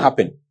that is going to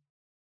happen.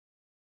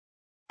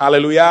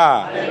 Hallelujah.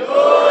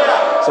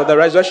 Hallelujah. So the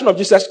resurrection of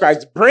Jesus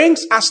Christ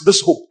brings us this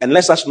hope and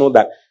lets us know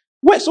that.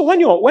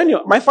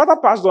 My father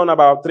passed on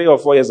about 3 or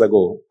 4 years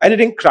ago. I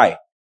didn't cry.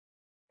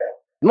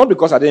 Not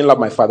because I didn't love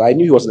my father. I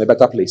knew he was in a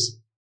better place.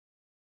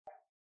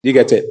 Do you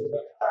get it?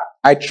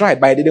 I tried,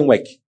 but it didn't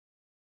work.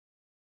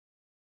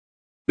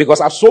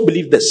 Because I've so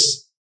believed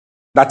this,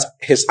 that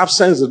his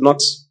absence did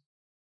not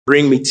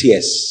bring me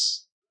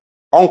tears.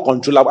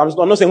 Uncontrollable.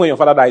 I'm not saying when your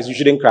father dies, you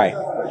shouldn't cry.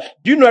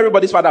 Do you know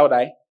everybody's father will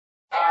die?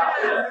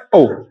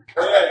 Oh.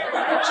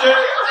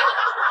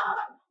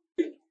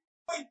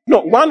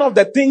 No, one of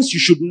the things you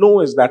should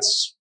know is that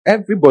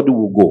everybody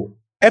will go.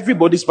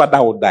 Everybody's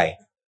father will die.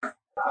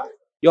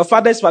 Your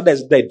father's father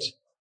is dead.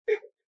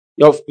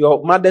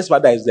 Your mother's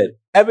father is dead.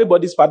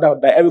 Everybody's father will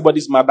die.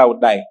 Everybody's mother will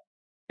die.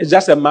 It's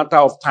just a matter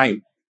of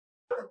time.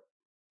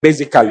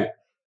 Basically.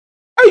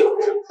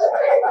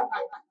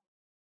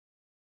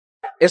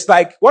 It's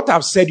like what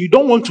I've said, you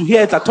don't want to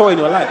hear it at all in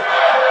your life.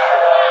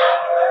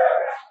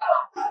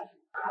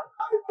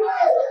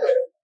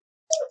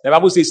 The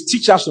Bible says,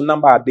 teach us to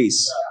number our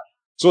days,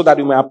 so that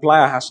we may apply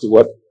our hearts to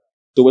what?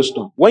 To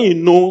wisdom. When you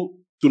know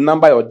to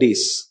number your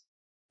days,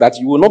 that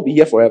you will not be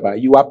here forever,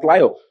 you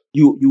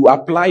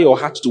apply your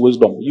heart to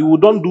wisdom. You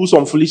don't do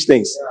some foolish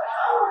things,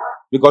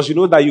 because you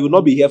know that you will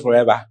not be here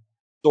forever.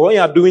 So when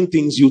you are doing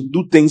things, you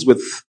do things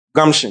with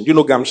gumption. You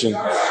know gumption?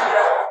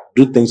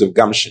 Do things with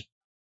gumption.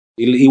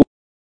 He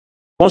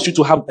wants you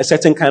to have a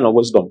certain kind of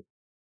wisdom.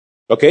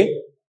 Okay?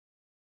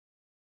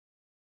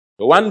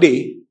 So one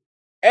day,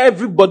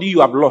 everybody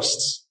you have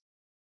lost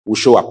will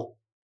show up.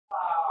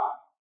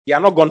 You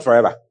are not gone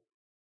forever.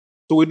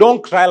 So we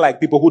don't cry like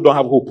people who don't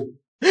have hope.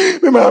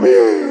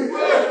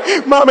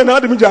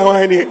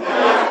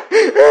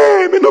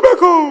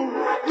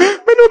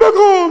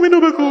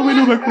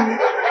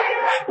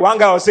 One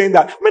guy was saying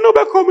that,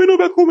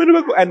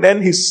 and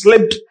then he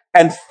slipped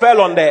and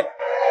fell on the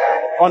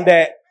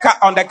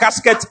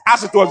casket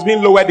as it was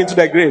being lowered into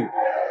the grave.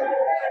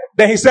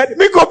 Then he said,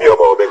 make up your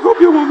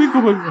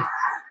mouth.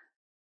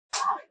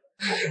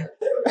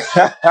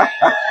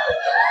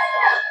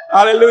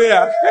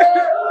 Hallelujah.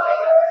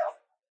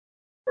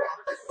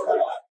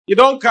 You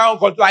don't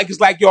count like it's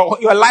like your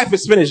life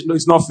is finished. No,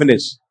 it's not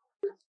finished.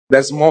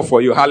 There's more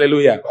for you.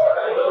 Hallelujah.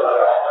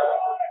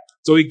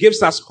 So he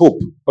gives us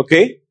hope.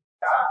 Okay?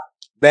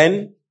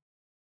 Then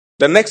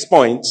the next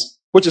point,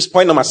 which is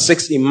point number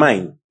 6 in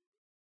mind,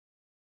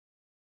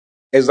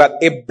 is that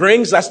it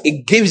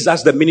gives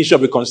us the ministry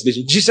of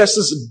reconciliation.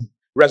 Jesus'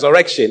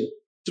 resurrection.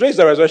 Today is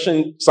the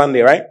resurrection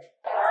Sunday, right?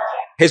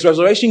 His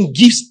resurrection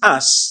gives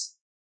us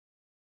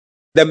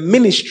the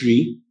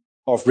ministry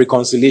of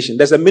reconciliation.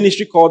 There's a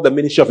ministry called the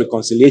ministry of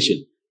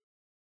reconciliation.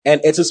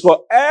 And it is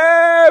for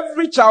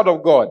every child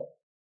of God.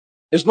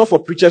 It's not for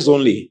preachers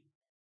only.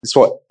 It's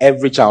for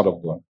every child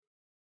of God.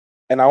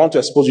 And I want to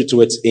expose you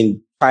to it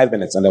in 5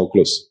 minutes and then we'll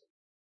close.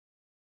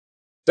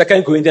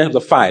 2 Corinthians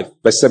 5,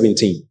 verse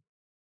 17.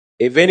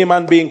 If any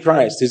man be in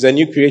Christ, is a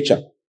new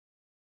creature.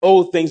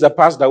 All things are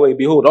passed away.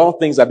 Behold, all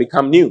things have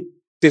become new. It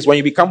says when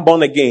you become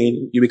born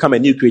again, you become a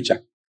new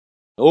creature.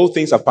 All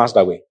things have passed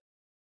away.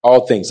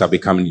 All things have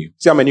become new.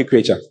 See, I'm a new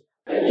creature.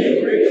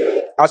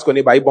 Ask your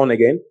neighbor, are you born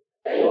again?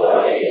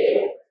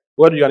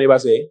 What did your neighbor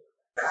say?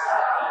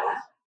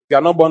 If you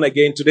are not born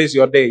again, today's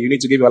your day. You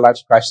need to give your life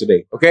to Christ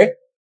today. Okay?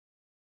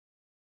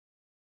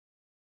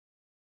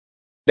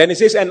 Then it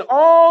says, and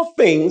all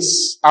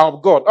things are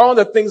of God. All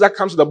the things that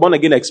comes to the born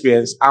again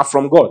experience are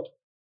from God.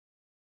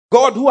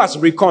 God who has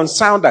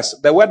reconciled us.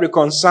 The word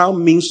reconcile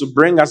means to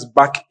bring us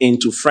back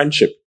into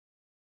friendship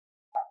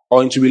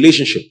or into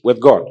relationship with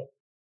God.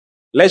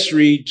 Let's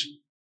read,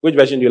 which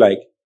version do you like?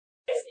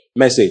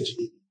 Message.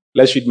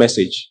 Let's read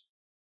Message.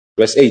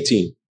 Verse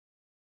 18.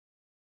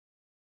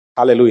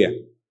 Hallelujah.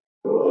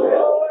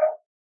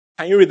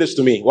 Can you read this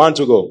to me? 1,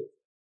 2, go.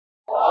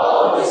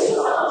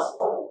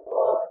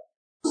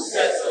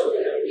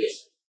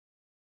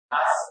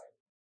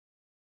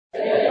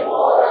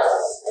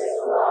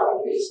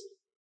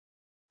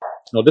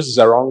 No, this is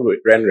a wrong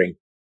rendering.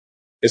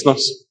 It's not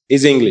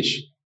easy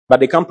English.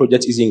 But they can't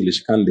project easy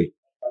English, can they?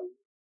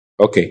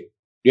 Okay.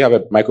 Do you have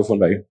a microphone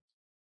by you?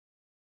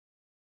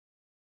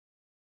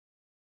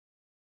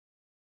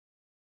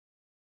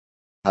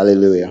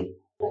 Hallelujah.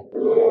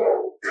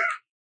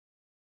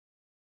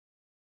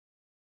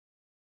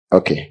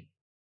 Okay.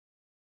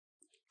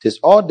 It says,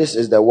 all this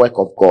is the work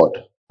of God,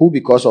 who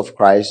because of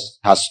Christ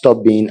has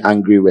stopped being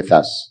angry with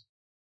us.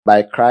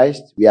 By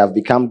Christ, we have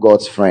become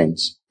God's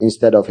friends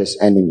instead of his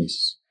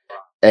enemies.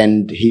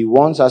 And he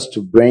wants us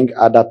to bring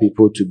other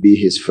people to be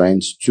his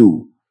friends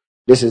too.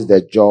 This is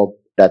the job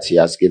that he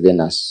has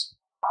given us.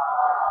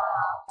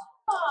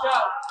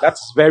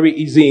 That's very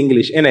easy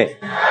English, isn't it?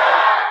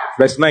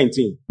 Verse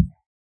 19.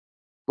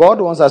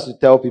 God wants us to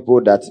tell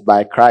people that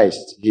by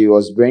Christ, he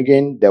was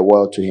bringing the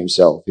world to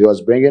himself. He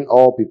was bringing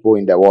all people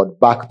in the world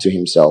back to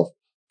himself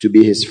to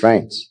be his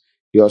friends.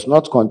 He was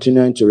not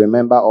continuing to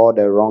remember all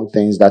the wrong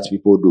things that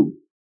people do.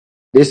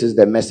 This is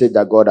the message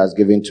that God has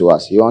given to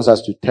us. He wants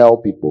us to tell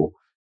people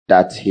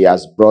that he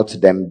has brought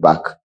them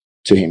back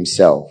to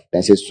himself.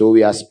 Then says, so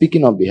we are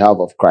speaking on behalf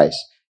of Christ.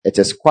 It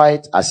is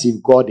quite as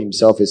if God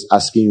himself is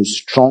asking you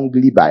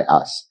strongly by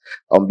us.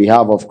 On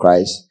behalf of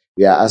Christ,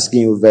 we are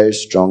asking you very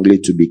strongly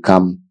to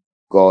become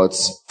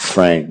God's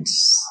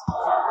friends.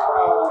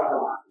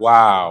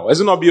 Wow.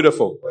 Isn't that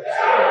beautiful?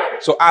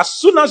 So as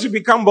soon as you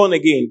become born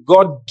again,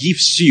 God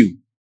gives you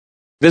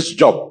this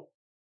job.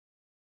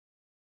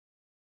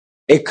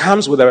 It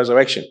comes with the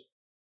resurrection.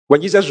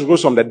 When Jesus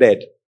rose from the dead,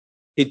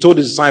 he told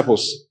his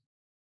disciples,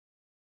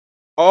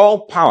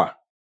 all power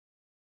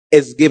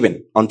is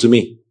given unto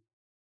me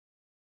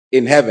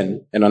in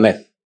heaven and on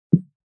earth.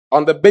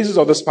 On the basis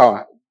of this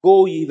power,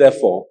 go ye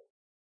therefore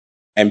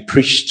and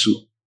preach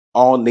to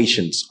all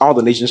nations, all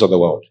the nations of the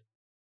world.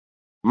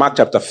 Mark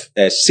chapter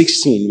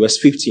 16, verse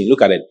 15.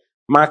 Look at it.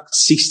 Mark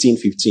 16,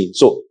 15.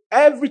 So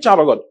every child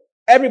of God,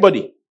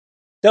 everybody,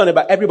 tell me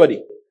about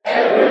everybody.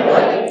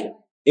 Everybody.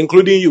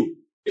 Including you.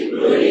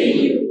 Including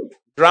you.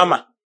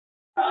 Drama.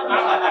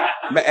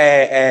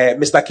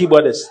 Mr.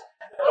 Keyboardist.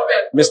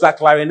 Mr.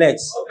 Clarinet.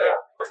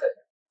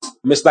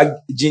 Mr.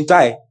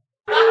 Jintai.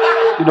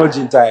 You know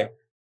Jintai.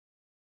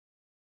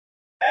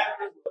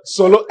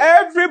 Solo,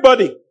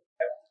 everybody.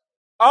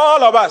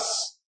 All of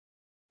us.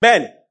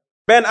 Ben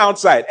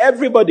outside.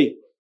 Everybody.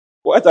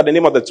 What are the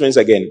name of the twins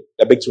again?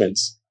 The big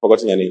twins.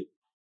 Forgotten your name.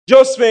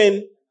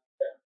 Josephine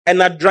and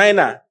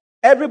Adrina.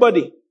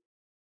 Everybody.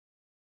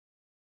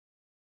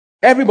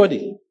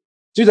 Everybody.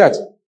 See that?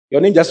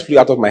 Your name just flew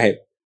out of my head.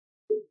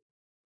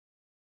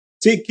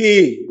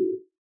 Tiki.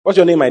 What's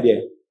your name, my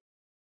dear?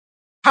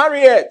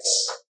 Harriet.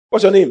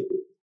 What's your name?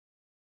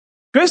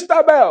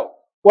 Christabel.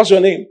 What's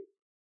your name?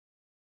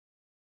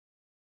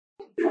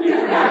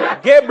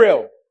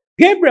 Gabriel.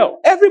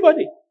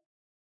 Everybody.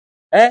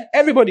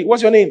 Everybody.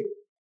 What's your name?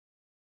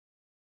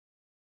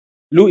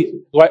 Louis.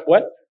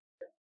 What?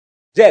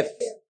 Jeff.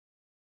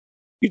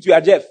 You two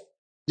are Jeff.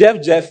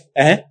 Jeff.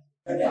 I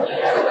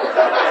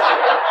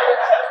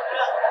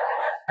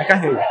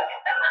can't hear you.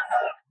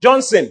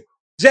 Johnson.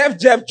 Jeff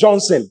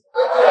Johnson.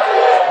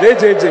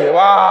 JJ.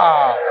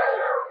 Wow.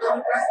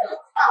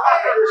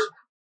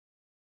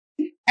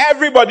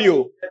 Everybody.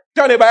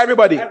 Tell me about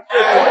everybody.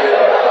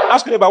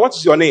 Ask me about what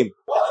is your name.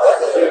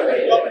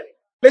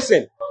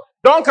 Listen.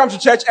 Don't come to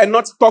church and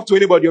not talk to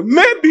anybody.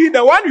 Maybe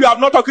the one you have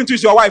not talking to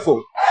is your wife.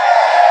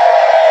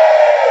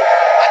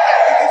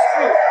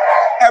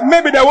 And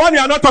maybe the one you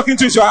are not talking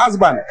to is your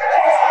husband.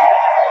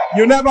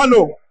 You never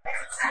know.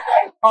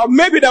 Or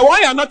maybe the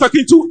one you are not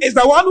talking to is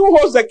the one who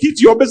holds the key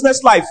to your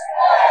business life.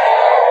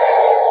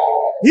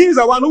 He is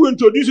the one who will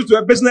introduce you to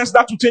a business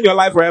that will change your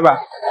life forever.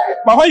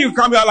 But when you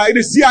come, you are like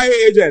the CIA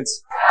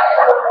agents.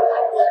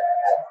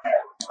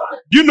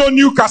 Do you know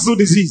Newcastle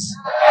disease?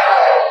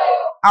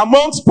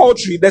 Amongst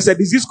poultry, there's a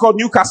disease called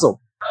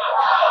Newcastle.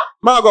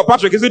 My God,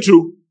 Patrick, is it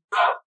true?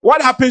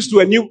 What happens to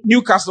a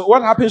Newcastle?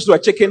 What happens to a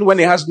chicken when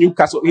he has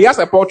Newcastle? He has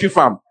a poultry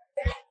farm.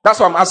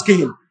 That's what I'm asking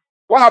him.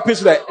 What happens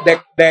to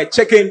the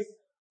chicken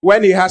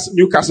when he has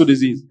Newcastle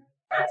disease?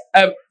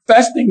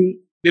 First thing,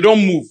 they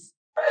don't move.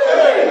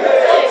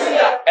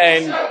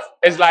 And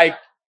it's like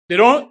they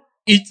don't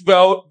eat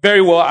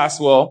very well as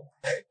well.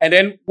 And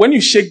then when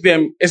you shake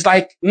them, it's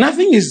like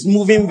nothing is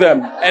moving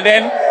them. And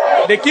then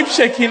they keep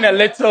shaking a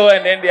little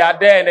and then they are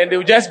there and then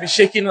they'll just be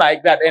shaking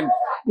like that. And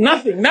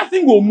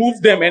nothing will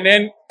move them. And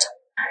then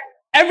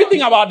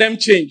everything about them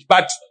change.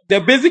 But the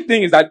basic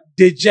thing is that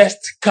they just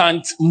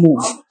can't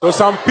move. So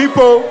some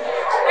people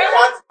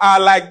are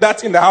like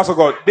that in the house of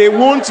God. They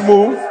won't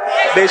move.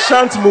 They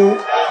shan't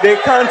move. They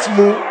can't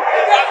move.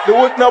 They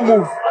will not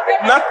move.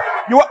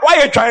 Why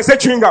are you trying to say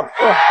chewing gum?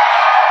 Oh.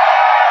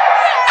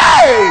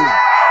 Hey!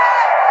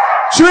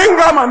 Chewing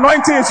gum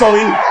anointing is on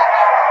you.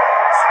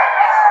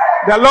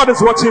 The Lord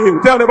is watching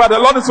you. Tell me about the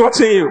Lord is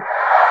watching you.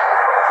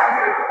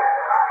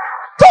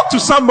 Talk to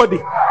somebody.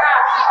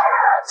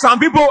 Some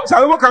people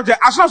come to church.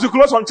 As soon as you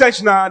close from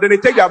church now, then they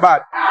take their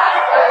bath.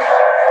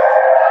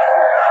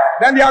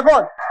 Then they are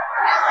gone.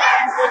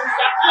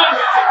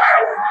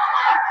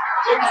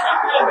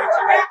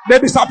 They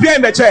disappear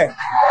in the chair.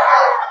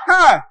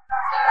 Huh?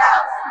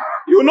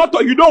 You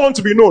don't want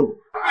to be known.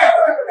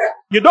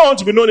 You don't want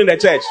to be known in the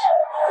church.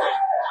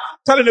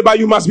 Tell anybody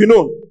you must be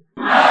known.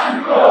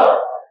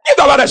 Give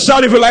the Lord a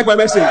shout if you like my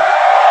message.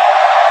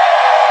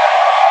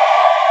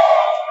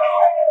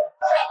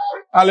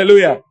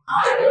 Hallelujah.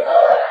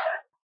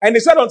 And he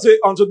said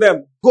unto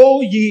them,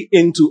 go ye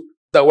into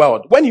the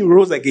world. When he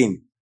rose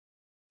again,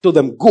 told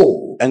them,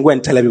 go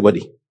and tell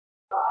everybody.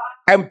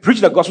 And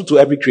preach the gospel to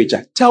every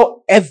creature.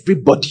 Tell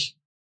everybody.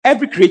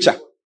 Every creature.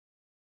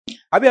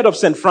 Have you heard of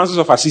St. Francis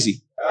of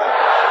Assisi?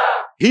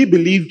 He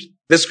believed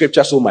this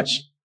scripture so much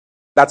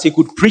that he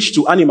could preach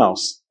to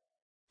animals,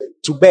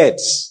 to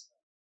birds.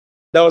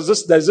 There's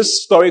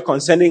this story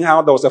concerning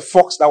how there was a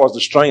fox that was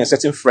destroying a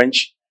certain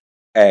French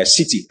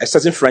city, a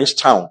certain French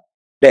town.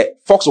 The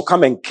fox will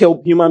come and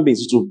kill human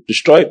beings to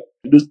destroy,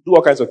 do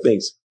all kinds of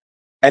things.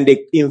 And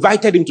they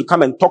invited him to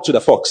come and talk to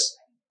the fox.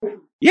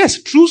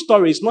 Yes, true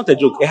story. It's not a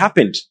joke. It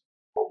happened.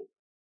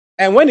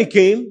 And when he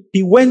came,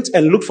 he went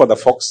and looked for the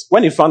fox.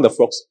 When he found the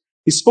fox,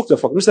 he spoke to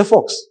the fox. Mr.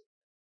 Fox,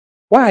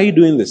 why are you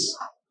doing this?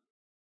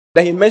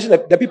 Then he mentioned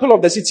that the people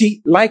of the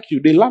city like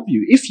you. They love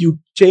you. If you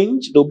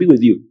change, they'll be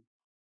with you.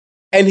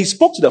 And he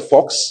spoke to the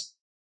fox,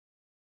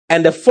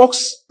 and the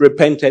fox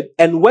repented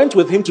and went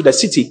with him to the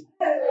city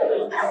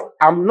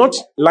I'm not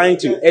lying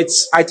to you.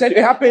 I tell you,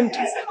 it happened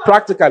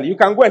practically. You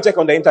can go and check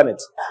on the internet.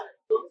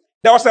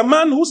 There was a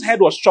man whose head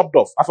was chopped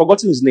off. I've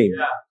forgotten his name.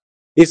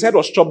 His head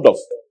was chopped off.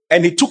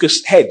 And he took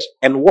his head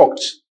and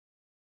walked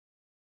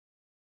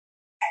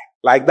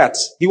like that.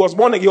 He was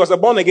a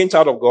born again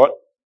child of God,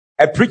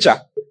 a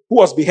preacher who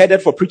was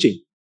beheaded for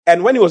preaching.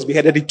 And when he was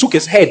beheaded, he took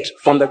his head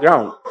from the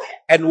ground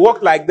and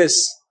walked like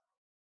this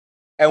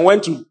and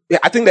went to,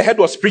 I think the head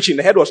was preaching,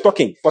 the head was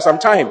talking for some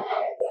time.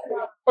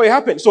 Oh, it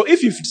happened. So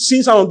if you've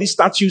seen some of these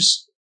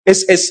statues,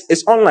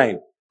 it's online.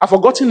 I've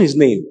forgotten his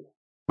name,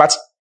 but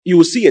you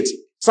will see it.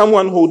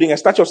 A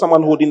statue of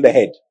someone holding the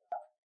head.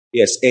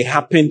 Yes, it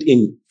happened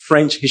in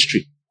French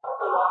history.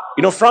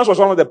 You know, France was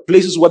one of the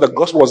places where the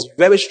gospel was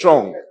very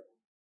strong.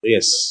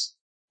 Yes.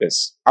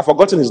 I've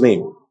forgotten his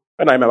name.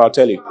 When I remember, I'll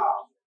tell you.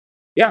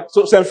 Yeah,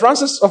 so St.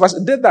 Francis of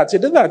Assisi did that.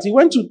 He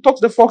went to talk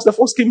to the folks. The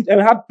folks came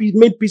and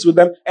made peace with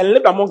them and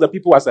lived amongst the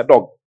people as a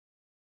dog.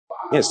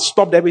 Yes,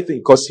 stopped everything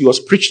because he was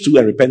preached to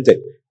and repented.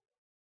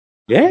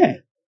 Yeah.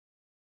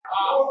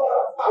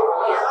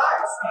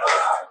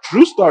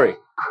 True story.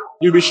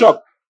 You'll be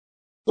shocked.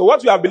 So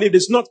what we have believed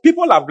is not,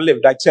 people have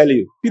lived, I tell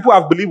you. People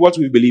have believed what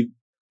we believe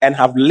and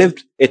have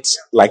lived it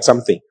like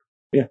something.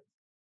 Yeah.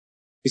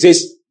 He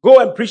says, go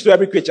and preach to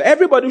every creature.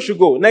 Everybody should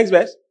go. Next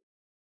verse.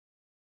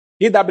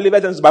 He that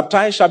believeth and is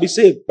baptized shall be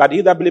saved, but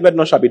he that believeth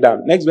not shall be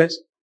damned. Next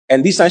verse.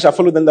 And these signs shall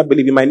follow them that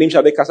believe. In my name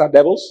shall they cast out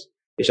devils.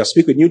 They shall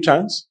speak with new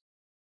tongues.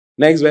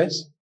 Next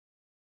verse.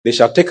 They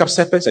shall take up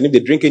serpents, and if they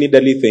drink any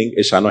deadly thing,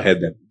 it shall not hurt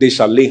them. They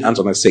shall lay hands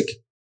on the sick,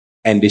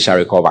 and they shall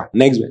recover.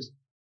 Next verse.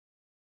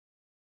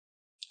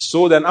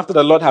 So then, after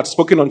the Lord had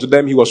spoken unto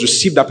them, he was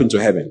received up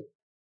into heaven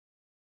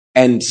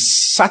and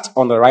sat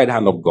on the right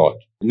hand of God.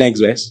 Next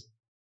verse.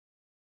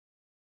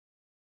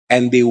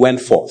 And they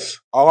went forth.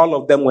 All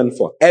of them went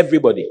forth.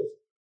 Everybody.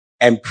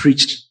 And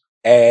preached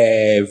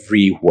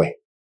everywhere.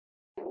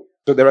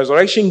 So the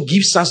resurrection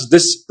gives us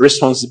this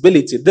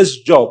responsibility, this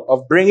job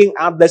of bringing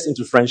others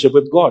into friendship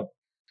with God.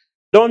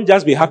 Don't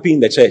just be happy in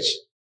the church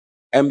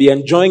and be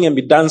enjoying and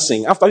be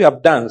dancing. After you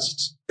have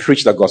danced,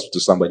 preach the gospel to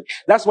somebody.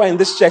 That's why in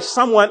this church,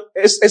 someone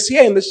is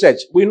here in this church.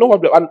 We know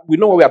what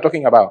we are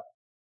talking about.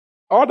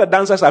 All the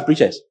dancers are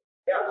preachers.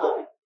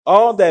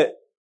 All the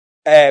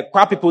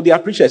choir people, they are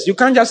preachers. You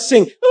can't just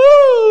sing,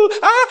 ooh,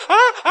 ah,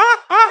 ah,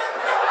 ah,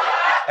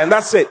 ah, and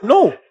that's it.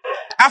 No.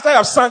 After you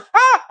have sung,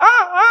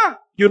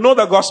 you know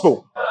the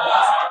gospel.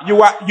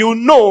 You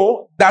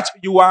know that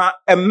you are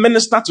a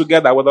minister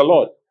together with the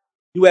Lord.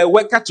 You are a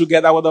worker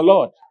together with the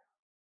Lord.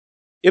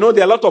 You know,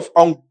 there are a lot of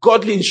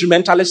ungodly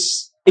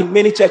instrumentalists in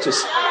many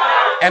churches,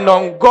 and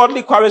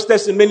ungodly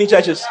choristers in many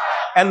churches,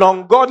 and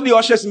ungodly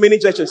ushers in many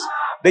churches.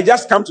 They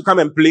just come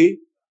and play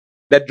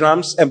the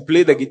drums and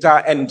play the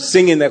guitar and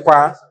sing in the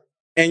choir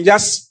and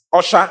just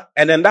usher,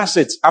 and then that's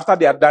it. After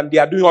they are done, they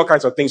are doing all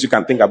kinds of things you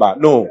can think about.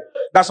 No,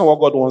 that's not what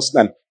God wants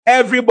done.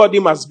 Everybody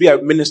must be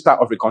a minister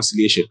of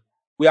reconciliation.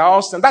 We are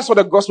all sent. That's what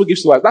the gospel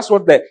gives to us. That's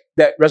what the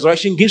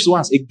resurrection gives to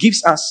us. It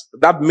gives us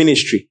that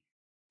ministry.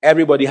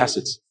 Everybody has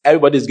it.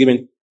 Everybody is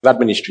given that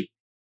ministry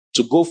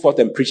to go forth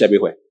and preach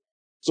everywhere.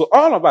 So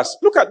all of us,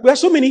 we are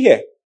so many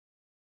here.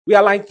 We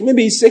are like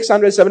maybe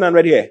 600,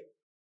 700 here.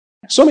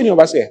 So many of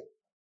us here.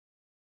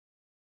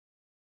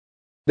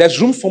 There's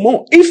room for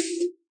more. If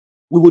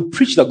we would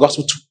preach the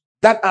gospel to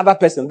that other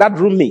person, that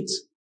roommate,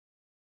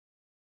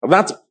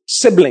 that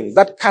sibling,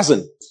 that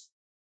cousin,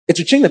 it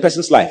will change the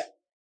person's life.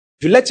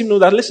 If you let him know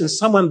that, listen,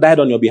 someone died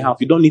on your behalf,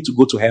 you don't need to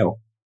go to hell.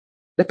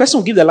 The person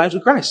will give their life to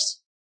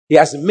Christ. He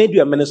has made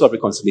you a minister of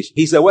reconciliation.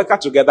 He's a worker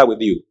together with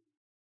you.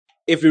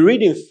 If you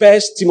read in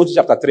 1 Timothy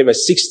chapter 3,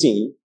 verse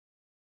 16,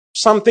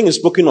 something is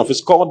spoken of.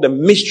 It's called the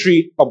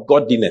mystery of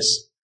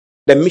godliness.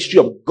 The mystery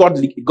of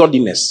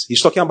godliness.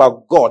 He's talking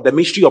about God, the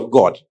mystery of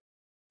God.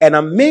 And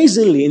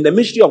amazingly, in the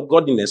mystery of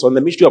godliness, on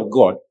the mystery of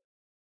God,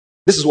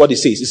 this is what he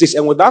says. He says,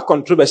 and without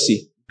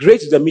controversy,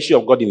 great is the mystery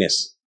of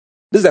godliness.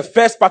 This is the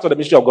first part of the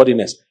mystery of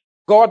godliness.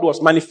 God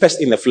was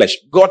manifest in the flesh.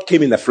 God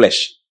came in the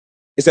flesh.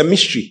 It's a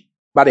mystery,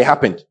 but it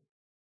happened.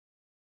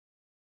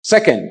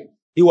 Second,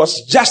 he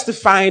was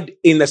justified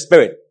in the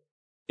spirit.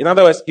 In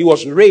other words, he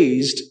was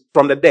raised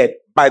from the dead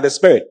by the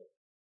spirit.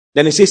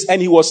 Then he says,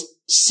 and he was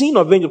seen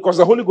of angels, because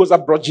the Holy Ghost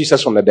that brought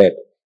Jesus from the dead.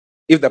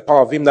 If the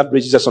power of him that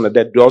brought Jesus from the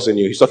dead dwells in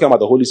you, he's talking about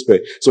the Holy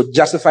Spirit. So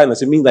justified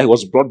means that he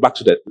was brought back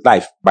to the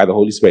life by the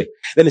Holy Spirit.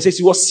 Then he says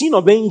he was seen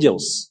of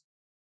angels.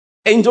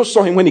 Angels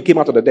saw him when he came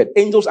out of the dead.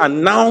 Angels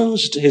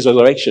announced his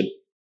resurrection.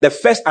 The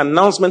first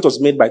announcement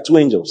was made by 2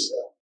 angels.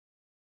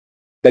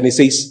 Then he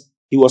says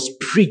he was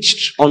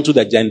preached unto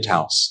the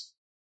Gentiles.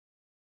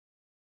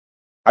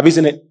 Have you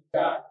seen it?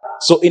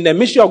 So in the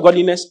mystery of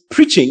godliness,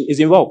 preaching is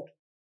involved.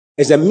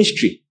 It's a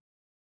mystery.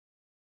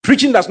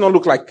 Preaching does not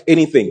look like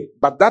anything,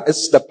 but that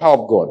is the power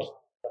of God.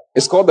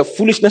 It's called the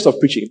foolishness of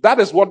preaching. That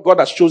is what God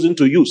has chosen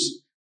to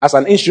use as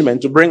an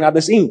instrument to bring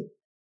others in.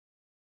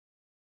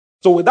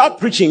 So without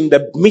preaching,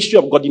 the mystery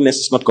of godliness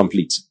is not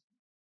complete.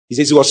 He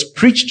says he was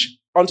preached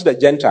unto the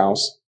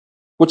Gentiles,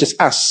 which is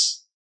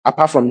us,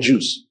 apart from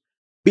Jews.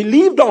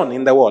 Believed on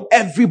in the word.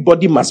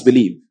 Everybody must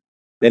believe.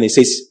 Then he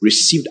says,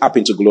 received up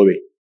into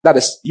glory. That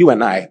is, you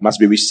and I must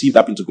be received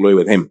up into glory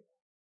with him.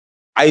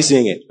 Are you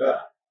seeing it?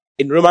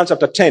 In Romans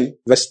chapter 10,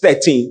 verse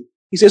 13,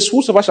 he says,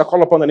 whosoever shall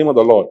call upon the name of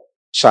the Lord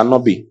shall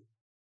not be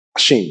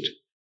ashamed.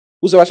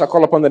 Whosoever shall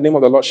call upon the name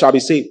of the Lord shall be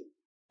saved.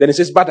 Then he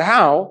says, but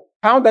how?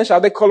 How then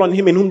shall they call on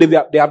him in whom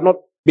they have not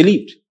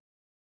believed?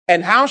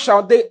 And how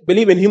shall they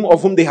believe in him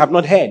of whom they have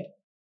not heard?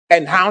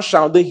 And how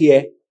shall they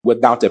hear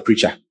without a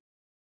preacher?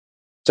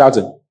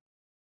 Charlton,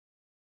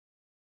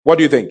 what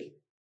do you think?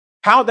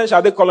 How then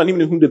shall they call on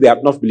him in whom they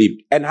have not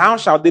believed? And how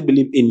shall they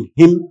believe in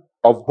him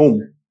of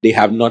whom they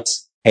have not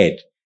heard?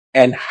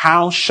 And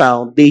how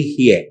shall they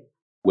hear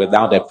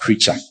without a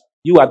preacher?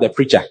 You are the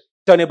preacher.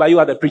 Tell anybody you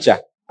are the preacher.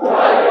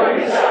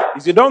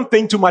 If you don't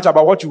think too much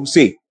about what you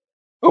say,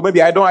 oh,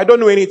 maybe I don't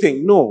know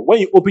anything. No, when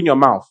you open your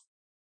mouth,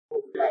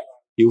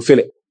 you will feel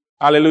it.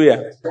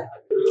 Hallelujah.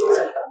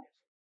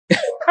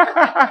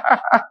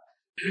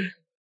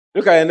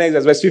 Look at the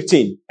next verse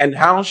 15. And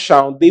how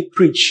shall they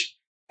preach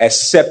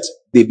except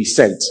they be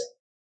sent?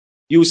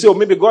 You will say, oh,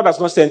 maybe God has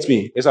not sent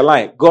me. It's a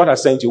lie. God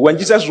has sent you. When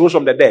Jesus rose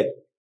from the dead,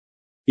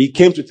 he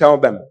came to tell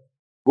them,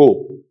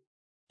 go.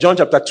 John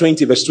chapter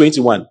 20, verse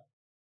 21.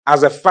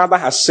 As the Father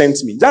has sent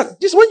me.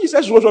 Just when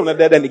Jesus rose from the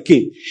dead and he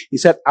came, he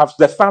said, as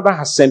the Father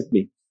has sent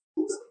me.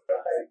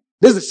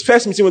 This is the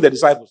first meeting with the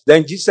disciples.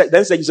 Then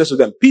said Jesus to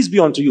them, peace be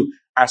unto you.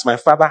 As my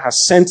Father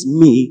has sent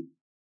me,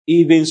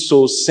 even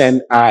so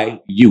send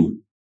I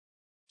you.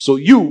 So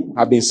you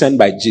have been sent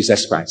by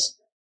Jesus Christ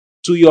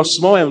to your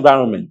small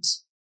environment,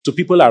 to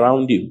people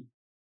around you,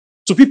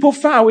 to people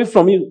far away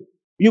from you.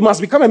 You must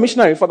become a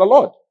missionary for the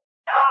Lord.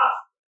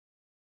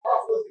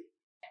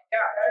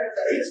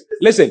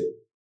 Listen,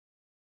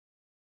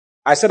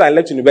 I said I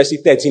left university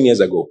 13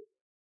 years ago.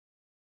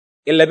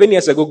 11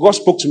 years ago, God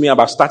spoke to me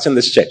about starting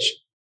this church.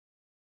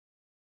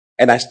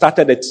 And I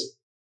started it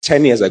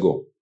 10 years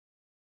ago.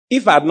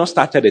 If I had not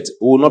started it,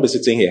 we would not be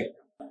sitting here.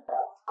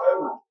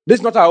 This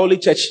is not our only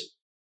church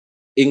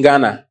in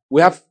Ghana.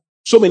 We have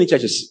so many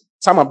churches,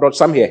 some abroad,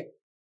 some here.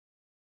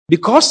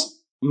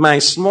 Because my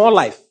small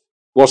life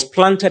was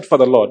planted for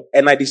the Lord,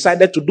 and I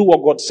decided to do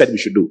what God said we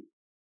should do.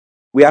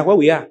 We are where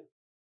we are.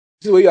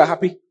 This is where you are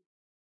happy. This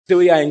is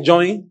where you are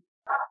enjoying.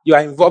 You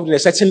are involved in a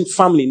certain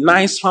family,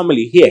 nice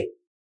family here,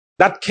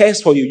 that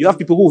cares for you. You have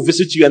people who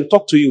visit you and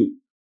talk to you.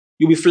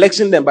 You'll be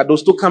flexing them, but they'll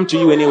still come to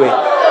you anyway.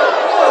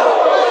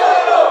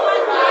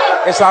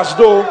 It's as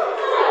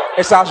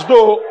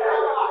though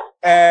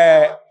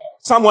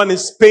someone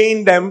is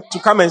paying them to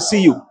come and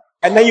see you.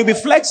 And then you'll be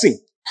flexing.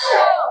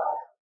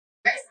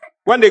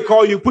 When they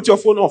call you, put your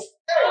phone off.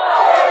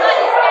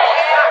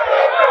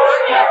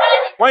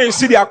 When you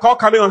see their call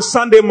coming on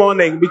Sunday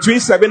morning between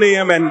 7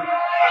 a.m. and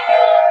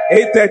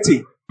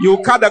 8:30, you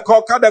cut the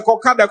call,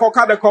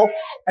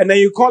 and then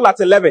you call at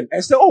 11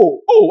 and say, I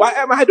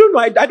don't know.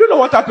 I don't know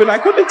what happened. I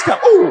couldn't come.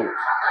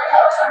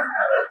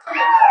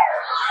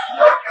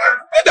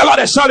 The Lord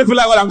is sorry if you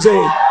like what I'm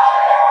saying.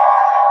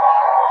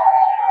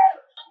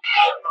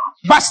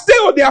 But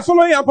still, they are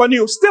following up on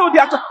you. Still,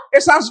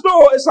 it's as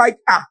though it's like,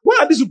 why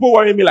are these people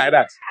worrying me like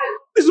that?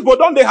 These people,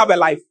 don't they have a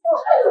life?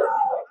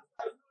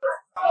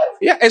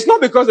 Yeah, it's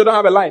not because they don't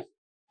have a life.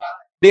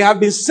 They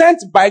have been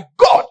sent by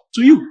God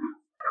to you.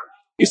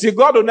 You see,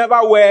 God will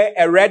never wear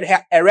a red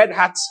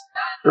hat,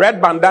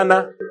 red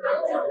bandana,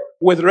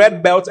 with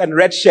red belt and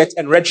red shirt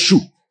and red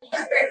shoe,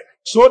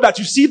 so that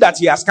you see that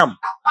he has come.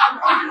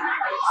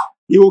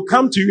 He will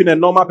come to you in a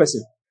normal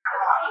person.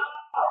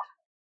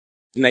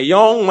 In a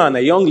young man, a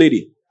young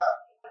lady.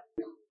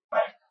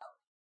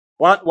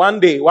 One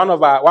day, one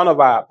of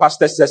our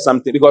pastors said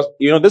something, because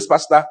this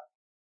pastor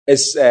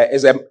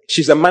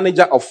she's a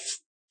manager of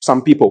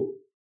some people.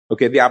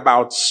 Okay, there are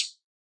about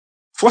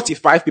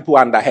 45 people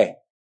under her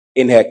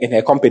in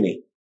her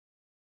company.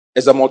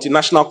 It's a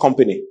multinational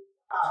company.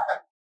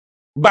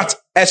 But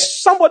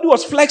as somebody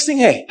was flexing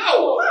her,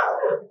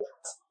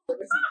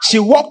 she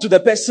walked to the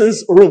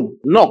person's room,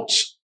 knocked.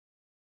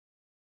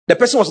 The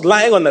person was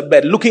lying on the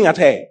bed, looking at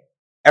her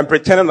and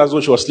pretending as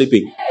though she was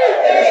sleeping.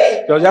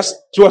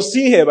 She was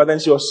seeing her, but then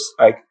she was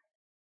like,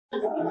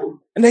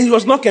 and then he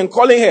was knocking,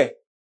 calling her.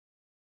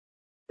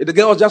 The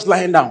girl was just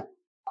lying down,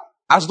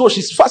 as though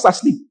she's fast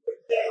asleep.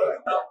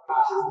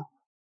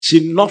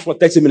 She knocked for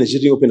 30 minutes. She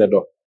didn't open the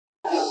door.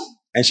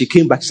 And she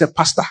came back. She said,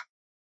 Pastor,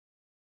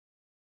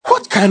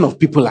 what kind of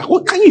people are?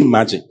 What can you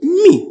imagine?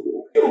 Me.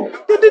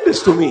 They did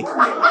this to me.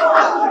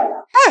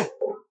 Hey.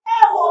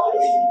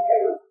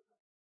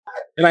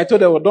 And I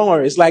told her, well, don't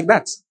worry. It's like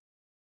that.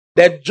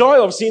 The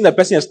joy of seeing the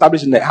person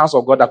established in the house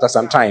of God after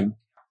some time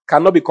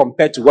cannot be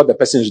compared to what the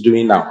person is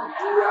doing now.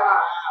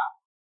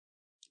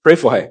 Pray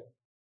for her.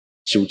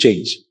 She will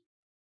change.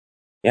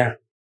 Yeah.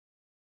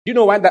 You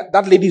know why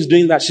that lady is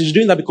doing that? She's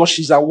doing that because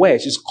she's aware,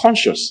 she's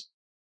conscious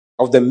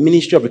of the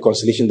ministry of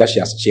reconciliation that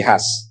she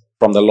has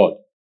from the Lord.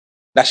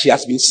 That she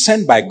has been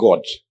sent by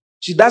God.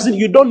 You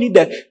don't need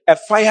a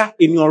fire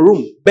in your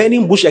room,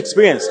 burning bush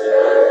experience.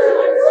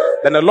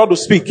 Then the Lord will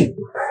speak.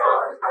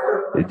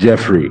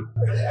 Jeffrey.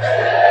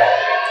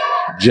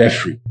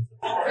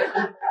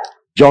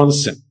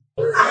 Johnson.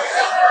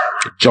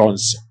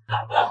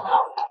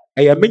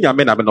 Hey!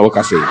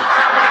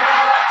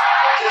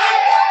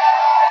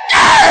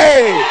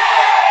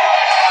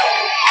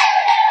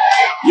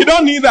 You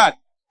don't need that.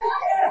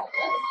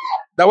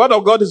 The word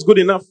of God is good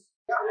enough.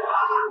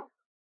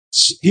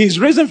 He's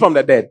risen from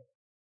the dead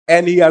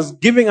and he has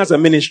given us a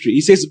ministry.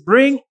 He says,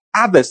 bring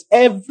others,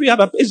 every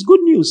other. It's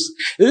good news.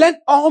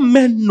 Let all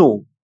men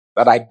know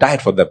that I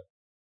died for them.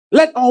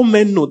 Let all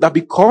men know that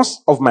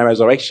because of my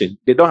resurrection,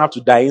 they don't have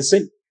to die in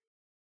sin.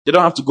 They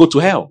don't have to go to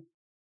hell.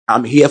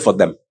 I'm here for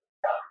them.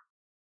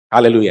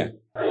 Hallelujah.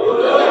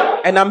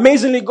 And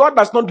amazingly, God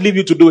does not leave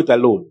you to do it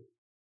alone.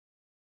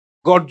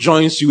 God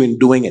joins you in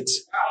doing it.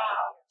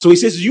 So he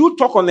says, you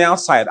talk on the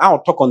outside,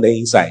 I'll talk on the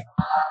inside.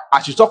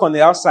 As you talk on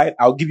the outside,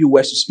 I'll give you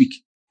words to speak.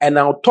 And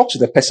I'll talk to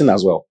the person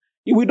as well.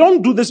 We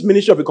don't do this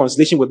ministry of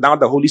reconciliation without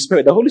the Holy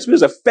Spirit. The Holy Spirit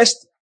is the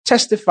first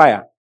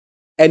testifier.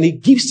 And he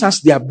gives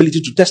us the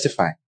ability to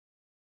testify.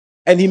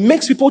 And he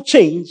makes people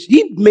change.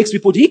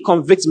 He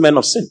convicts men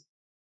of sin.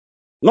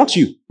 Not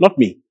you, not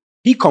me.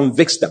 He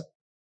convicts them.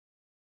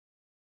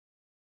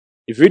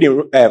 If you read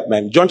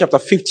in John chapter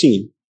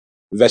 15,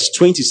 verse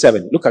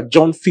 27, look at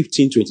John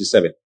 15,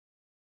 27.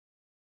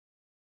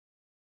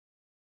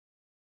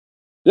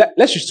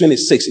 Let's use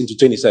 26 into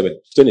 27.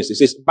 26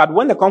 says, but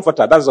when the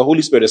Comforter, that is the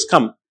Holy Spirit, has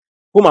come,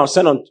 whom I'll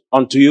send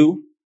unto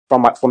you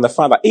from the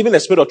Father, even the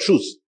Spirit of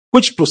truth,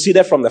 which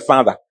proceeded from the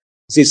Father,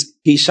 says,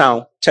 he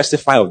shall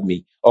testify of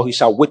me, or he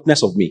shall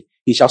witness of me.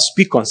 He shall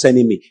speak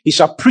concerning me. He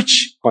shall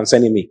preach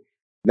concerning me.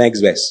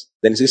 Next verse.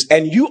 Then it says,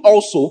 and you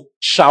also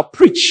shall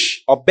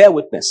preach or bear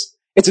witness.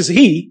 It is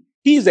he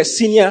is a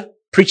senior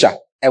preacher,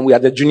 and we are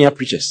the junior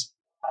preachers.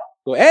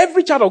 So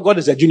every child of God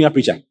is a junior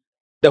preacher.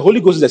 The Holy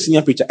Ghost is a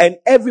senior preacher. And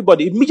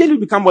everybody immediately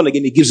become born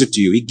again. He gives it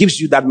to you. He gives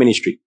you that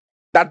ministry,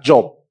 that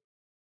job.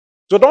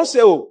 So don't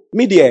say, oh,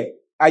 me there,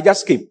 I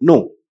just came.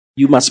 No,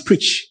 you must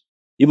preach.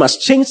 You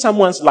must change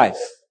someone's life.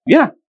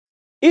 Yeah.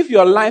 If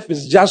your life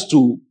is just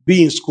to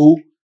be in school,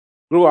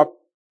 grow up,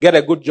 get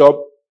a good job,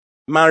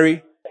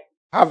 marry,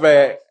 have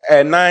a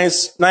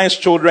nice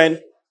children,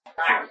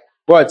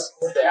 what?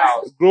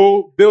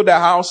 Grow, build a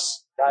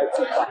house,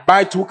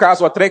 buy 2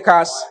 cars or 3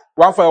 cars,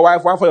 one for your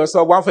wife, one for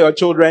yourself, one for your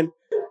children.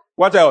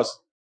 What else?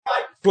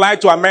 Fly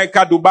to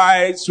America,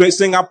 Dubai,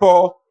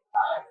 Singapore,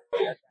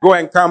 go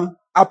and come,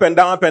 up and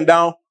down, up and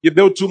down. You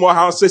build 2 more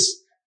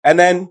houses, and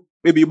then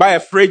maybe you buy a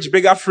fridge,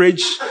 bigger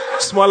fridge,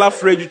 smaller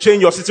fridge, you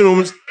change your sitting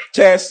rooms,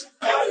 chairs,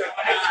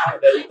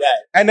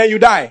 and then you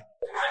die.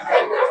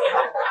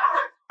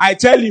 I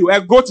tell you,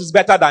 a goat is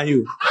better than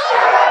you.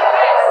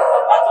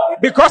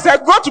 Because a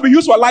goat to be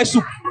used for live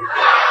soup.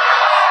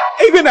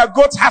 Even a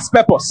goat has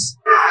purpose.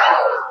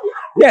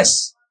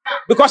 Yes.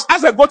 Because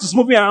as a goat is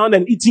moving around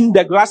and eating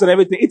the grass and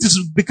everything, it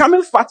is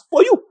becoming fat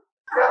for you.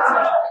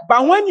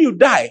 But when you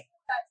die,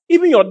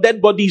 even your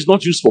dead body is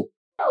not useful.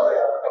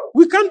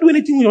 We can't do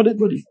anything with your dead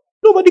body.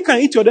 Nobody can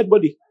eat your dead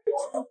body.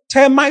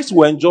 Termites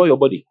will enjoy your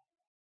body.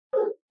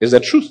 It's the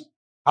truth.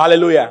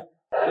 Hallelujah.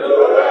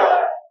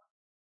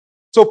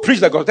 So preach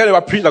the gospel. Tell you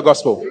about preach the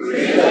gospel.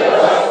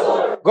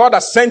 God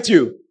has sent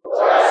you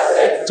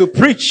to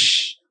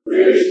preach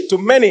to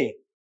many.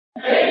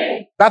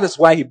 That is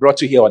why he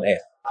brought you here on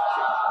earth.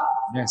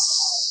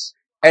 Yes.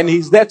 And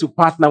he's there to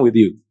partner with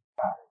you.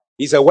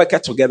 He's a worker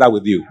together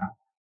with you.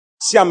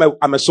 See, I'm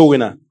a soul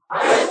winner.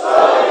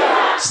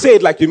 Say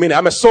it like you mean it.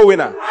 I'm a soul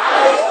winner.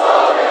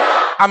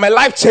 I'm a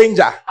life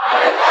changer.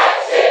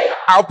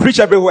 I'll preach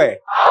everywhere.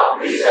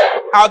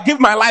 I'll give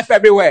my life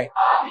everywhere.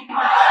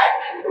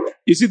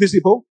 You see these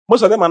people?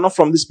 Most of them are not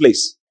from this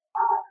place.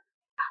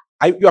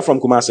 You are from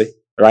Kumasi,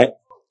 right?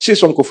 She's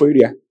from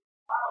Koforidua.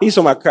 He's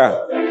from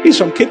Accra. He's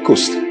from Cape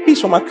Coast. He's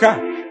from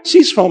Accra.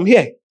 She's from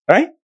here,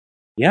 right?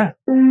 Yeah.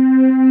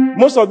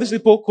 Most of these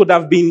people could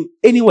have been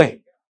anywhere.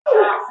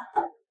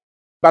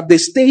 But they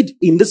stayed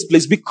in this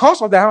place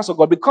because of the house of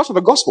God, because of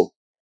the gospel.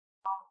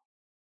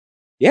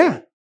 Yeah.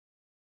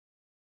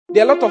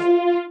 There are a lot of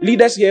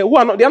leaders here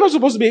who they are not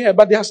supposed to be here,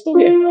 but they are still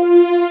here.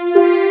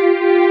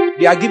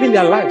 They are giving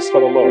their lives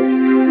for the Lord.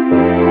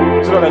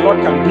 So that the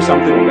Lord can do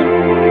something with them.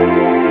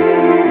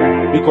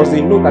 Because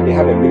they know that they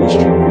have a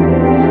ministry.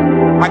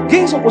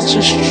 Against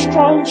opposition,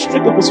 strong,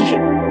 strict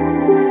opposition.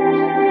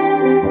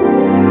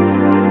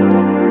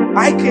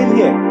 I came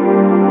here.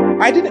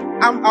 I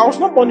was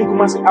not born in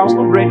Kumasi. I was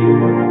not bred here.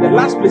 The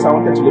last place I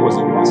wanted to live was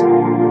in Kumasi.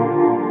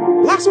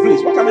 Last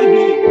place. What am I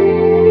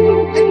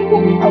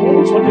doing? I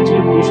always wanted to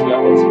live close to the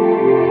house.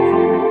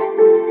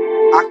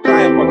 Accra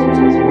Airport,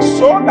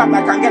 so that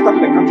I can get out of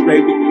the country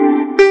very quickly.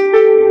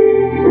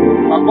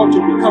 But God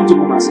told me, come to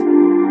Kumasi.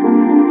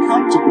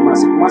 Come to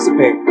Kumasi. Kumasi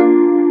beg.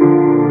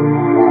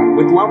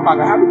 With one bag,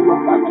 I had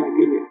one bag when I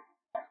came here.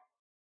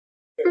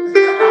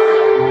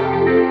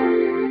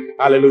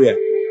 Hallelujah.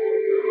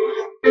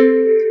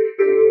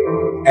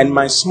 And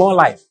my small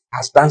life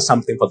has done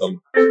something for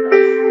them.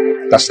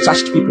 That's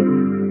touched people.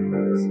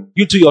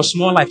 You to your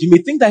small life, you may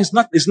think that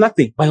it's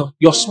nothing, but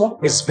your small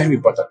is very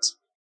important.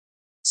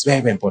 It's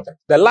very, very important.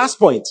 The last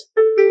point,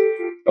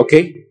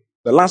 okay?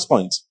 The last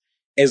point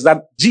is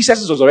that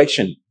Jesus'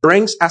 resurrection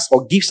brings us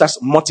or gives us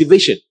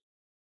motivation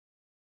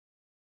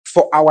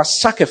for our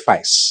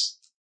sacrifice.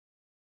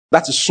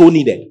 That is so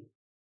needed.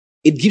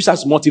 It gives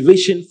us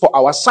motivation for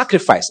our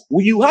sacrifice.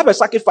 You have a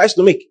sacrifice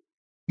to make.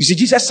 You see,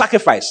 Jesus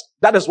sacrificed.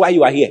 That is why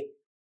you are here.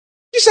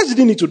 Jesus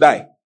didn't need to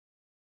die.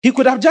 He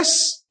could have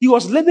he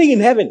was living in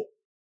heaven.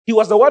 He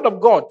was the word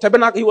of God.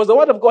 Tabernacle, he was the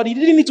word of God. He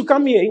didn't need to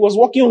come here. He was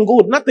walking on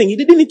gold. Nothing. He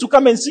didn't need to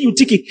come and see you,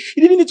 Tiki.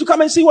 He didn't need to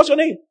come and see what's your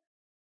name.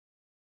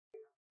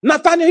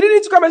 Nathaniel, he didn't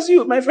need to come and see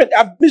you. My friend,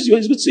 I've missed you.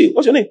 It's good to see you.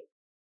 What's your name?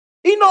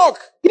 Enoch.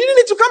 He didn't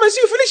need to come and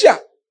see you, Felicia.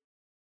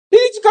 He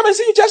didn't need to come and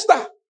see you,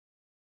 Chester.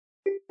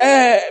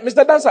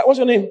 Mr. Dancer, what's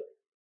your name?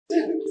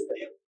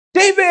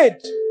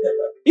 David.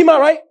 Ima,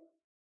 right?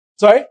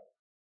 Sorry?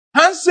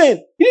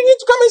 Hansen. He didn't need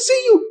to come and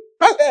see you.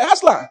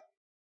 Hasla.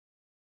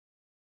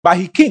 But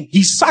he came.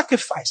 He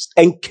sacrificed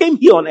and came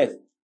here on earth.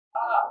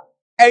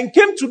 And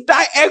came to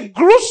die a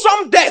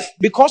gruesome death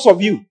because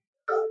of you.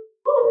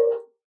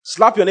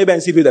 Slap your neighbor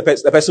and see if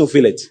the person will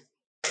feel it.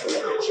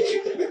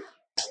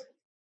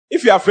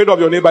 If you're afraid of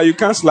your neighbor, you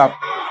can't slap.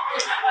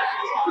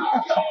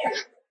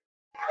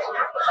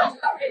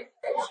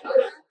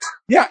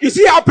 Yeah, you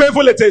see how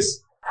painful it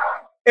is?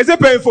 Is it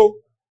painful?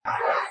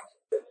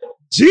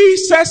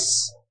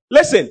 Jesus,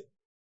 listen.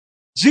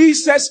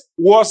 Jesus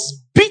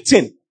was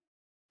beaten.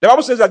 The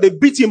Bible says that they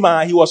beat him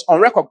and he was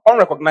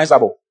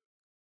unrecognizable.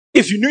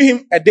 If you knew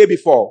him a day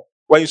before,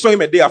 when you saw him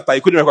a day after,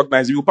 you couldn't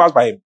recognize him. You passed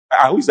by him.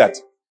 Who is that?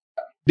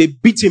 They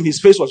beat him. His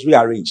face was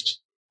rearranged.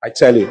 I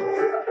tell you.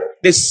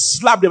 They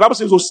slapped him. The Bible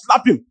says they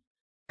slap him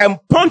and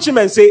punch him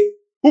and say,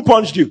 who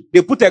punched you?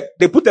 They put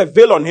a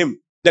veil on him.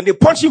 Then they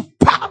punch him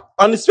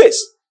on his face.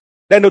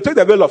 Then they'll take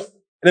the veil off. And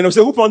then they'll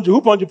say, who punched you?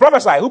 Who punched you?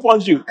 Prophesy. Who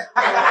punched you?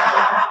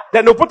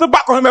 Then they'll put it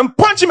back on him and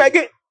punch him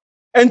again.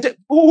 And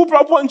who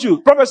punched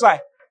you? Prophesy.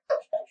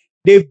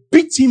 They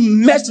beat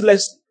him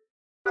mercilessly.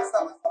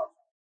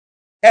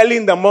 Early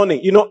in the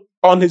morning,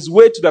 on his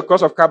way to the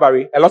cross of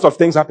Calvary, a lot of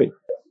things happened.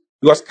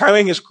 He was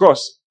carrying his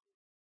cross.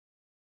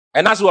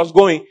 And as he was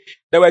going,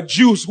 there were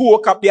Jews who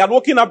woke up. They had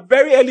woken up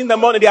very early in the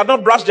morning. They had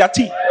not brushed their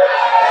teeth.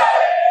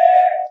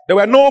 There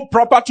were no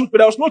proper toothpaste.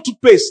 There was no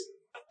toothpaste.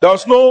 There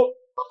was no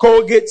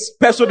Colgate,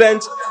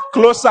 Pepsodent,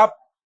 Close-Up.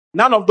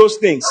 None of those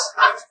things.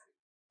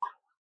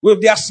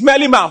 With their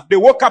smelly mouth, they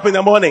woke up in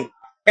the morning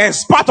and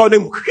spat on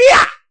him.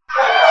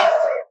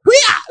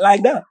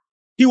 Like that.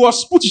 He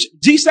was put.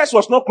 Jesus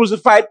was not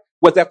crucified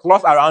with a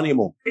cloth around him.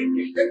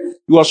 He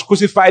was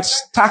crucified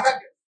stark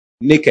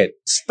naked.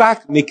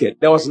 Stark naked.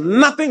 There was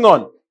nothing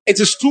on. It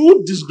is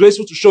too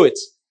disgraceful to show it.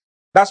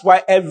 That's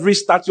why every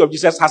statue of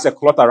Jesus has a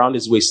cloth around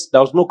his waist.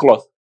 There was no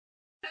cloth.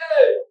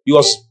 He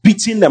was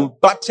beaten and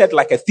battered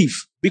like a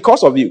thief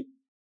because of you.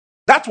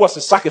 That was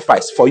a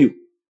sacrifice for you.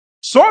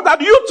 So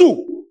that you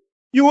too,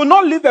 you will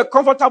not live a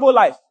comfortable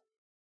life.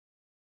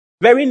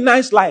 Very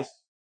nice life.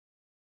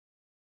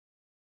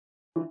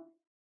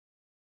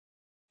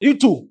 You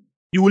too,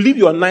 you will live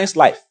your nice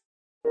life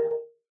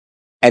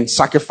and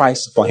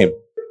sacrifice for him.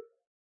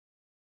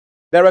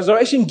 The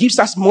resurrection gives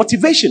us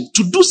motivation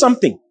to do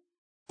something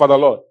for the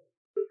Lord.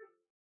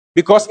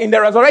 Because in the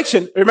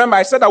resurrection, remember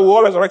I said that we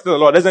all resurrect to the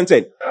Lord, isn't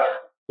it?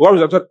 We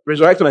all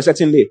resurrect on a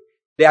certain day.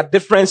 There are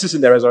differences in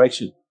the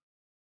resurrection.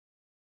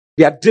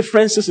 There are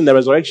differences in the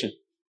resurrection.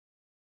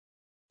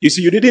 You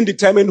see, you didn't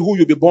determine who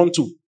you'll be born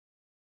to.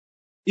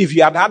 If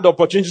you had had the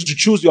opportunity to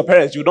choose your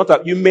parents,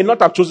 you may not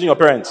have chosen your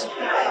parents.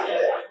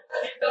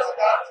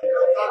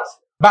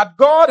 But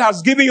God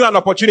has given you an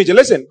opportunity.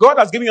 Listen, God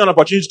has given you an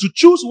opportunity to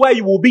choose where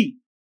you will be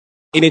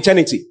in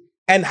eternity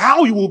and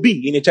how you will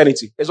be in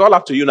eternity. It's all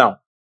up to you now.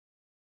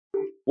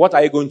 What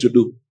are you going to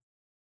do?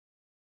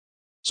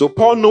 So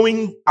Paul,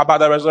 knowing about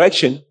the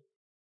resurrection,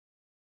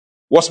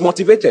 was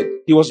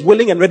motivated. He was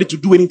willing and ready to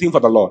do anything for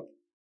the Lord.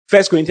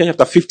 1 Corinthians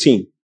chapter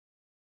 15.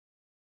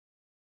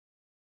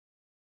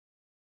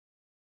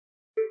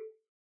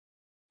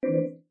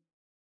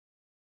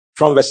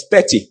 From verse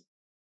 30.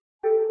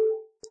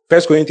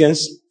 1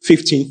 Corinthians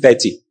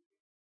 15:30.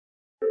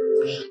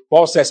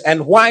 Paul says,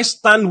 and why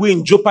stand we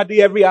in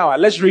jeopardy every hour?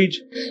 Let's read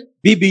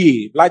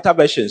BBE, lighter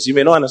versions. You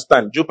may not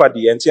understand.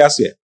 Jeopardy and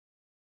Tiasia.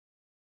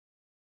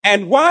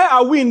 And why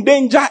are we in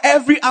danger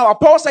every hour?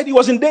 Paul said he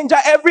was in danger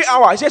every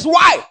hour. He says,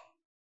 why?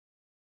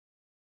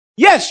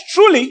 Yes,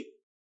 truly,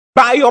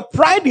 by your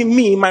pride in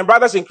me, my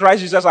brothers in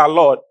Christ Jesus our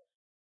Lord,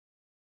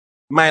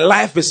 my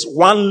life is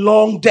one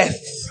long death.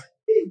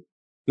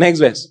 Next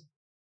verse.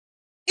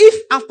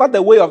 If after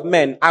the way of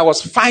men, I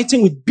was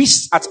fighting with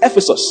beasts at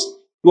Ephesus,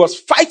 he was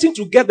fighting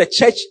to get the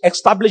church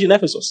established in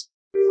Ephesus.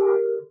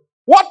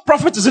 What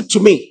profit is it to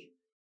me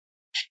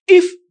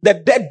if the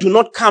dead do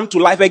not come to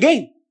life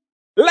again?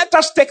 Let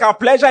us take our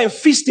pleasure in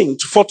feasting,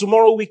 for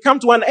tomorrow we come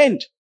to an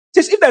end. It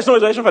says, if there's no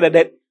resurrection for the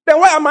dead, then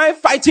why am I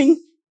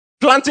fighting,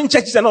 planting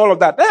churches and all of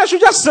that? Then I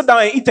should just sit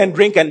down and eat and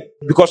drink, and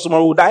because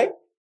tomorrow we'll die.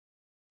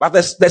 But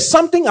there's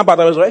something about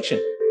the resurrection.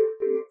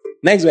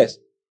 Next verse.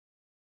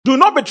 Do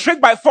not be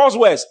tricked by false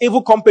words.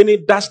 Evil company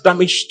does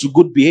damage to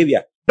good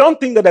behavior. Don't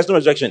think that there's no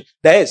resurrection.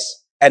 There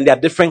is. And there are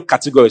different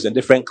categories and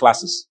different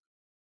classes.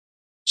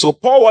 So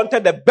Paul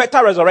wanted a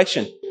better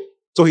resurrection.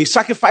 So he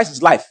sacrificed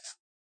his life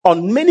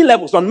on many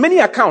levels, on many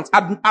accounts,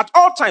 at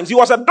all times. He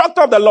was a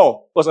doctor of the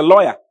law, he was a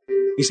lawyer.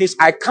 He says,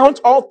 I count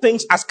all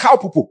things as cow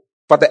poo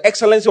for the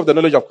excellency of the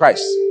knowledge of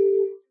Christ,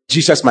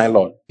 Jesus my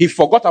Lord. He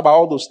forgot about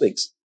all those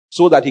things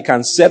so that he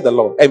can serve the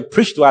Lord and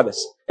preach to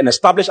others and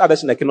establish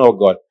others in the kingdom of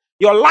God.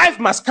 Your life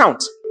must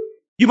count.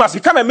 You must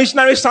become a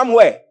missionary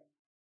somewhere.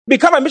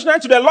 Become a missionary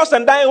to the lost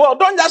and dying world.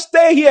 Don't just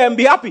stay here and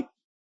be happy.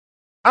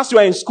 As you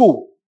are in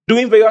school,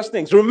 doing various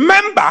things,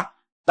 remember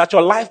that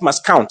your life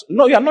must count.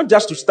 No, you are not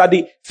just to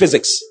study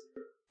physics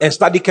and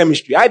study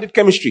chemistry. I did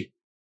chemistry.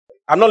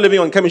 I'm not living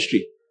on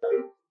chemistry.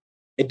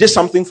 It did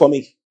something for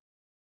me.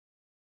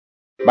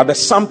 But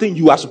there's something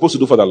you are supposed to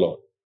do for the Lord.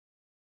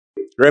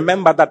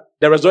 Remember that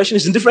the resurrection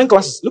is in different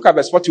classes. Look at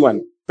verse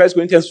 41. 1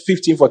 Corinthians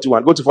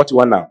 15:41. Go to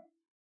 41 now.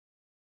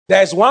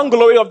 There is one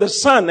glory of the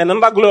sun and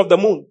another glory of the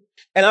moon,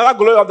 and another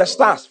glory of the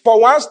stars. For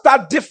one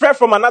star differeth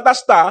from another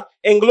star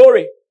in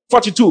glory.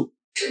 42.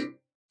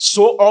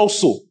 So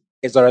also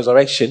is the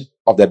resurrection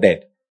of the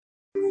dead.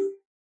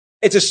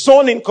 It is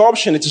sown in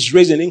corruption, it is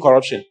raised in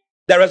incorruption.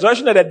 The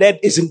resurrection of the dead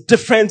is in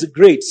different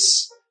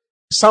grades.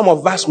 Some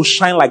of us will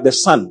shine like the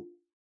sun.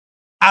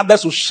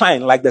 Others will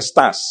shine like the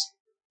stars.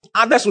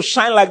 Others will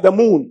shine like the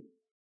moon.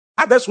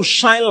 Others will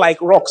shine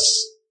like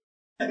rocks.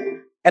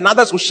 And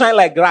others will shine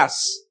like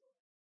grass.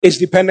 It's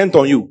dependent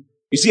on you.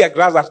 You see a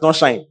grass that's not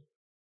shine.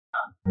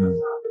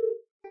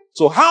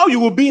 So how you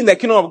will be in the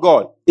kingdom of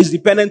God is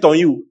dependent on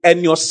you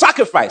and your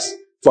sacrifice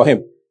for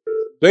him.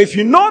 So if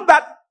you know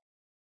that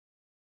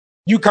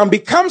you can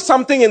become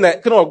something in the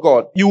kingdom of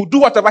God, you will do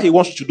whatever he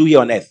wants you to do here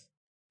on earth.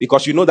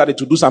 Because you know that it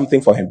will do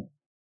something for him.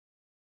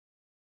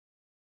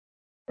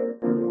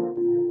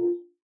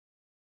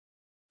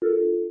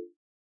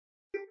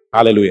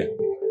 Hallelujah.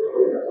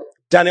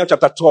 Daniel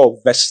chapter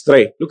 12, verse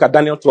 3. Look at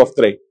Daniel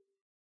 12:3.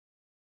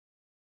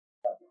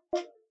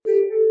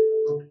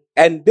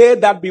 And they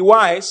that be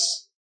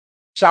wise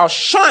shall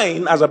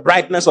shine as the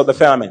brightness of the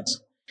firmament,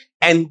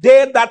 and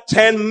they that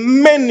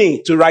turn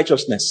many to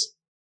righteousness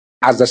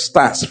as the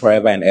stars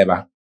forever and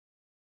ever.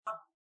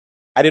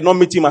 I did not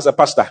meet him as a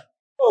pastor.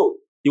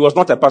 He was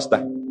not a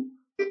pastor.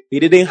 He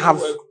didn't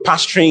have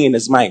pastoring in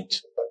his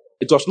mind.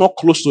 It was not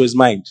close to his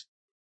mind.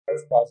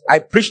 I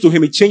preached to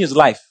him, it changed his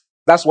life.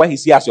 That's why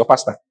he's here as your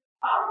pastor.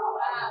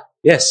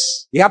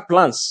 Yes, he had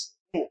plans.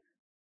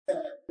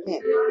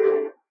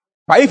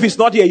 But if he's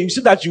not here, you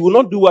see that you will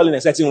not do well in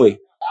a certain way.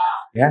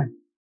 Yeah.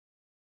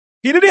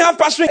 He didn't have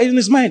pastoring in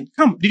his mind.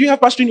 Come, did you have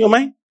pastoring in your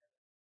mind?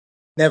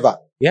 Never.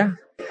 Yeah.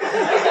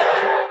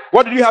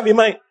 What did you have in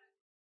mind?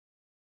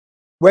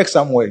 Work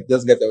somewhere.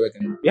 Just get the work.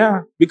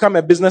 Yeah. Become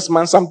a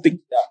businessman, something.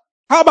 Yeah.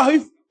 How about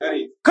you?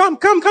 Come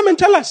and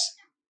tell us.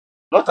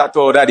 Not at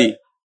all, Daddy.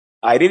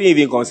 I didn't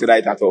even consider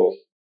it at all.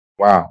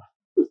 Wow.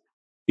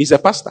 He's a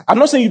pastor. I'm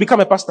not saying you become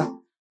a pastor.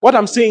 What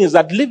I'm saying is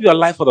that live your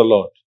life for the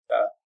Lord. Yeah.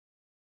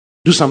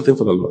 Do something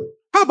for the Lord.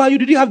 How about you?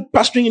 Did you have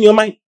pastoring in your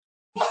mind?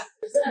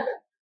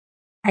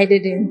 I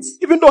didn't.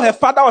 Even though her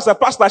father was a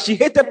pastor, she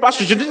hated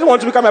pastoring. She didn't want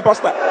to become a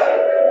pastor.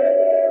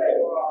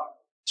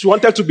 She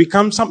wanted to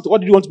become something. What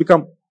did you want to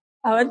become?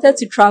 I wanted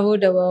to travel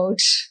the world.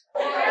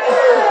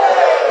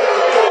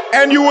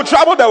 And you will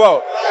travel the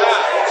world.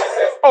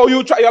 Oh,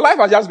 your life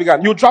has just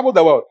begun. You travel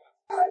the world.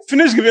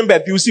 Finish giving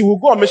birth. You see, we'll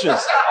go on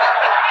missions.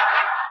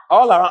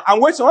 All around. I'm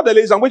waiting, all the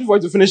ladies, I'm waiting for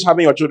you to finish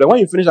having your children. When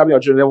you finish having your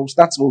children, we'll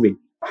start moving.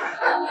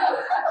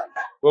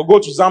 We'll go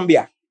to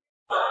Zambia.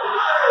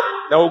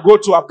 Then we'll go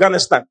to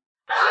Afghanistan.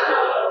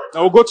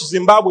 Then we'll go to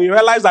Zimbabwe. You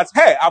realize that,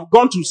 hey, I've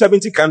gone to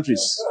 70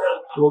 countries.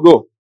 We'll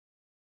go.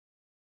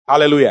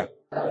 Hallelujah.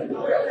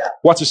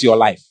 What is your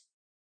life?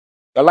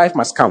 Your life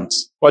must count.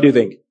 What do you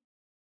think?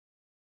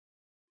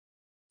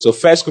 So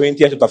 1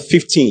 Corinthians chapter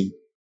 15,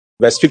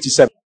 verse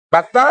 57.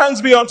 But thanks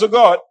be unto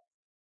God,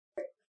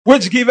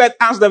 which giveth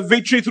us the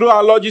victory through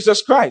our Lord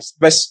Jesus Christ.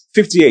 Verse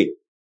 58.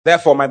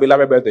 Therefore, my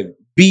beloved brethren,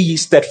 be ye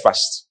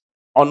steadfast,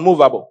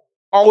 unmovable,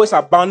 always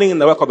abounding in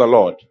the work of the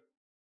Lord.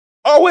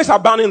 Always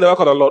abounding in the work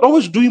of the Lord.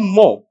 Always doing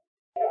more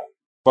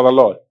for the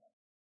Lord.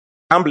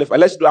 Amplify.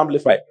 Let's do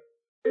amplify.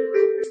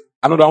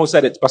 Another one who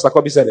said it. Pastor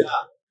Kobe said it.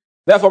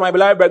 Therefore, my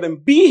beloved brethren,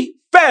 be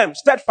firm,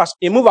 steadfast,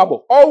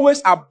 immovable,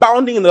 always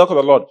abounding in the work of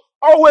the Lord.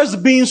 Always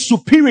being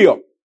superior,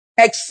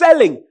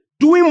 excelling,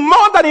 doing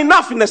more than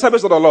enough in the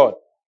service of the Lord.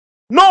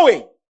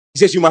 Knowing, he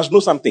says you must know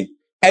something,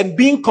 and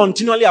being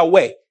continually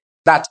aware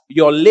that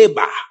your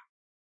labor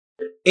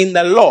in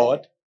the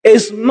Lord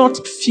is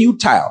not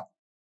futile.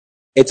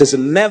 It is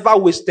never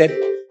wasted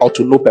or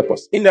to no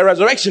purpose. In the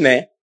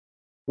resurrection,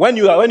 when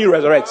you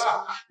resurrect,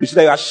 you see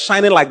that you are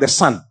shining like the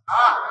sun.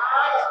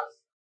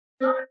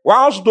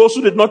 Whilst those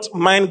who did not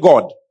mind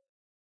God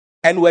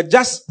and were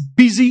just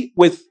busy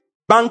with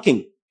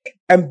banking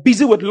and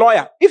busy with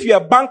lawyer. If you're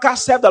a banker,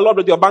 serve the Lord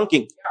with your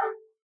banking.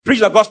 Preach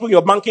the gospel in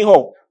your banking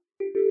hall.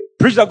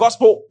 Preach the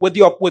gospel with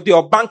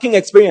your banking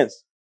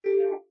experience.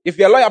 If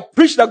you're a lawyer,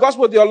 preach the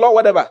gospel with your law,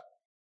 whatever.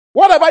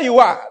 Whatever you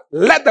are,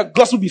 let the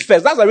gospel be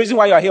first. That's the reason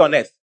why you're here on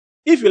earth.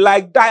 If you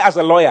die as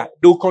a lawyer,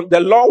 the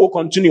law will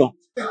continue.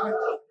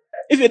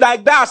 If you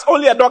die as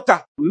only a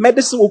doctor,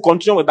 medicine will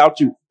continue without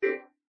you.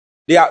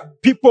 There are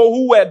people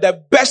who were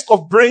the best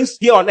of brains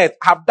here on earth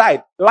have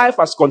died. Life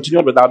has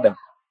continued without them.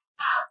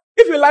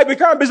 If you like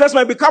become a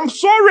businessman, become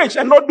so rich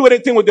and not do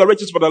anything with your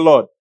riches for the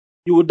Lord,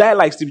 you will die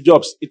like Steve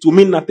Jobs. It will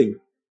mean nothing.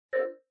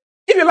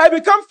 If you like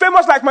become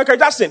famous like Michael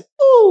Jackson,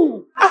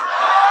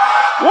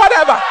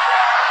 whatever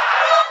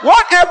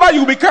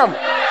you become,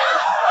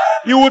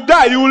 you will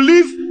die. You will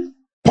leave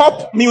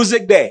pop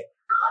music there.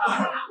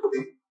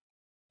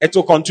 It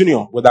will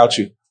continue without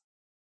you.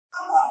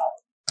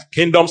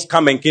 Kingdoms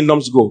come and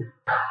kingdoms go,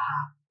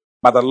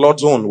 but the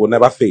Lord's own will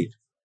never fade.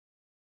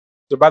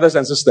 So brothers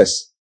and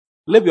sisters,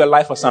 live your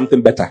life for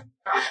something better.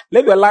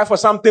 Live your life for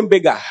something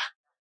bigger.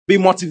 Be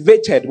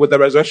motivated with the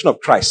resurrection of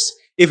Christ.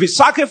 If He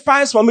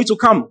sacrificed for me to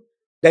come,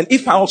 then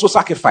if I also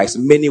sacrifice,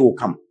 many will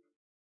come.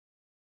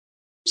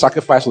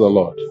 Sacrifice to the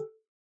Lord.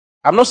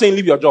 I'm not saying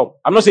leave your job.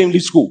 I'm not saying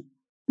leave school.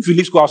 If you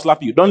leave school, I'll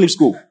slap you. Don't leave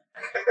school.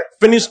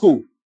 Finish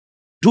school.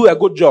 Do a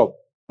good job.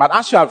 But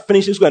as you are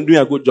finishing school and doing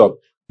a good job,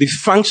 be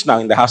functional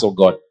in the house of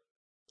God.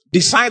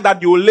 Decide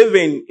that you will live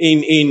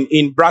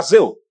in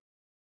Brazil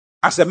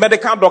as a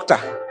medical doctor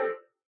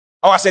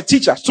or as a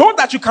teacher so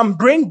that you can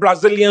bring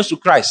Brazilians to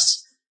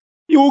Christ.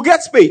 You will get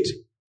paid.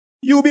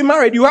 You will be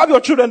married. You have your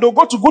children. They'll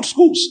go to good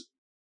schools.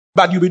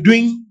 But you'll be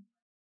doing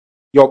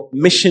your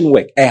mission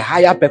work, a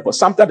higher purpose,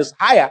 something that is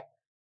higher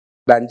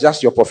than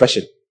just your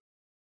profession.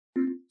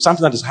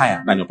 Something that is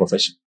higher than your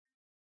profession.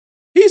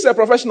 He's a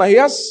professional. He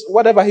has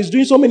whatever. He's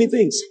doing so many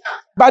things.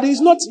 But he's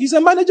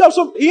a manager of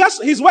some.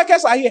 His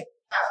workers are here.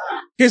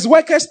 His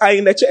workers are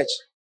in the church.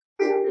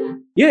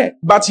 Yeah.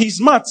 But he's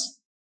smart.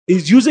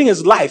 He's using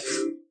his life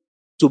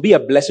to be a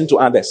blessing to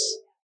others.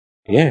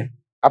 Yeah.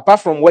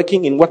 Apart from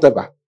working in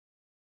whatever,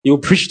 he'll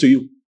preach to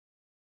you.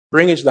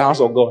 Bring it to the house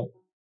of God.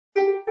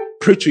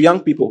 Preach to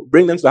young people.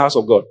 Bring them to the house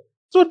of God.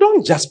 So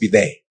don't just be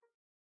there.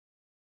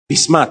 Be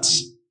smart.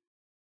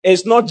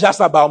 It's not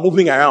just about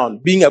moving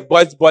around, being a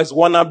boys,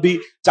 wannabe.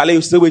 Charlie,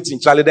 you still waiting.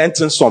 Charlie, then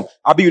turn some.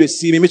 I'll be you to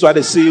see me, so I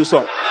to see you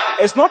some.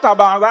 It's not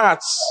about that.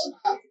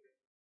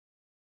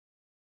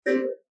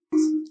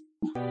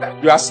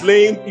 You are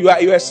slaying. You are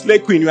a slay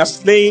queen. You are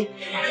slaying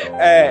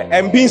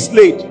and being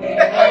slayed.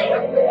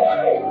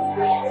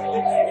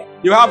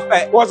 You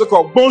have what's it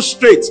called? Bone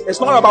straight.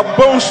 It's not about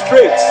bone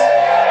straight.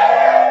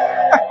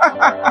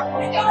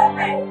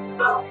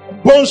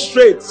 Bone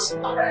straight.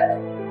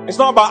 It's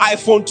not about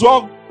iPhone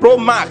 12 Pro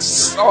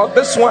Max or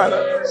this one.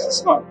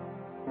 It's not.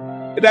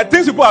 There are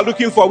things people are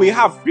looking for. We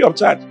have free of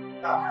charge.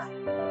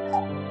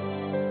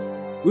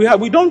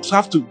 We don't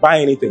have to buy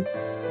anything.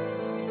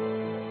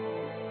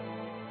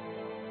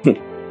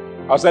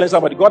 I was telling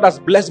somebody, God has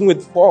blessed me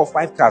with 4 or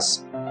 5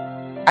 cars.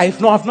 I've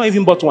not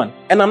even bought one.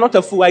 And I'm not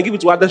a fool. I give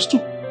it to others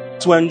too.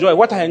 To enjoy.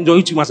 What I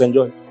enjoy, you must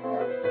enjoy.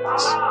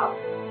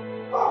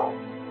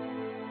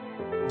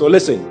 So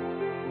listen.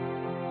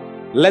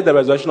 Let the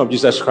resurrection of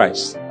Jesus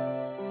Christ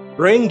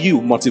bring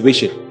you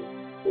motivation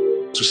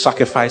to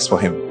sacrifice for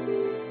Him.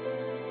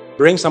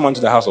 Bring someone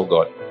to the house of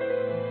God.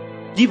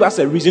 Give us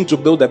a reason to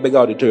build a bigger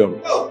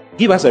auditorium.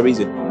 Give us a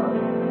reason.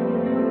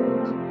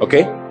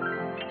 Okay?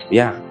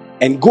 Yeah.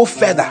 And go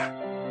further.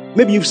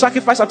 Maybe you've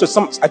sacrificed up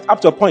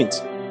to a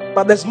point.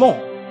 But there's more.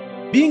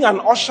 Being an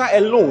usher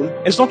alone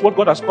is not what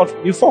God has called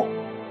you for.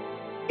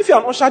 If you're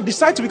an usher,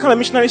 decide to become a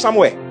missionary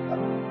somewhere.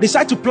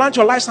 Decide to plant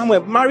your life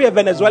somewhere. Marry a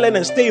Venezuelan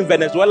and stay in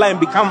Venezuela and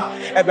become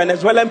a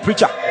Venezuelan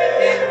preacher.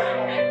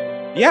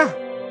 Yeah.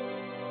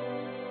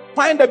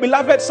 Find a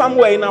beloved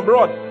somewhere in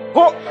abroad.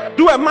 Go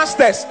do a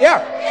master's.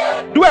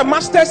 Yeah. Do a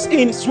master's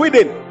in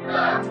Sweden.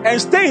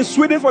 And stay in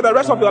Sweden for the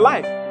rest of your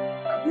life.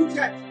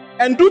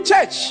 And do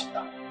church.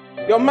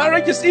 Your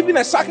marriage is even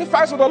a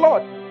sacrifice to the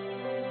Lord.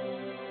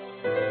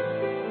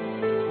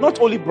 Not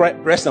only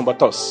breast and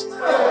buttocks.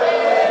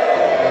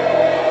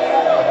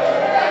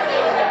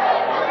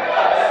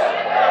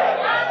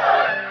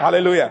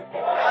 Hallelujah.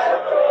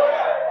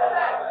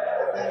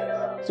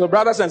 So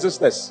brothers and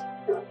sisters,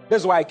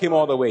 this is why I came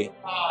all the way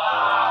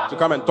to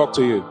come and talk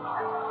to you.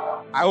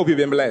 I hope you've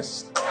been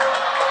blessed.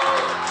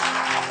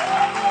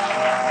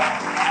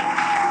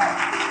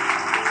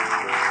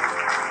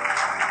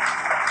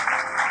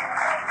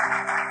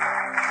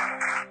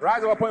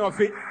 Rise up upon your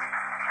feet.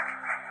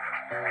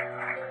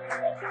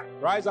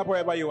 Rise up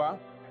wherever you are.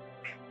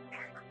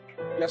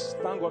 Just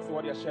thank God for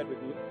what He has shared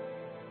with you.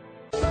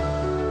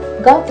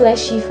 God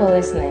bless you for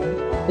listening.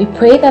 We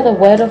pray that the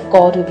Word of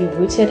God will be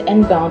rooted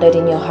and grounded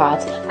in your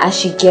heart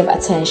as you give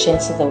attention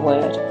to the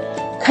Word.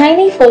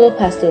 Kindly follow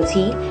Pastor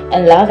T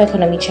and Love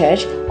Economy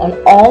Church on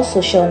all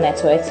social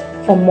networks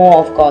for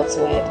more of God's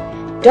Word.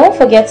 Don't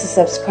forget to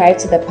subscribe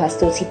to the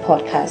Pastor T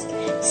podcast.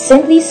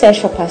 Simply search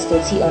for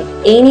Pastor T on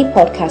any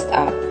podcast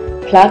app,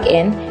 plug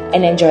in,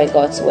 and enjoy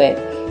God's Word.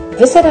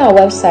 Visit our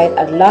website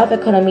at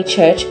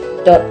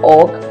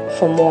loveeconomychurch.org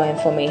for more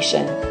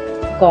information.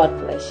 God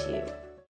bless.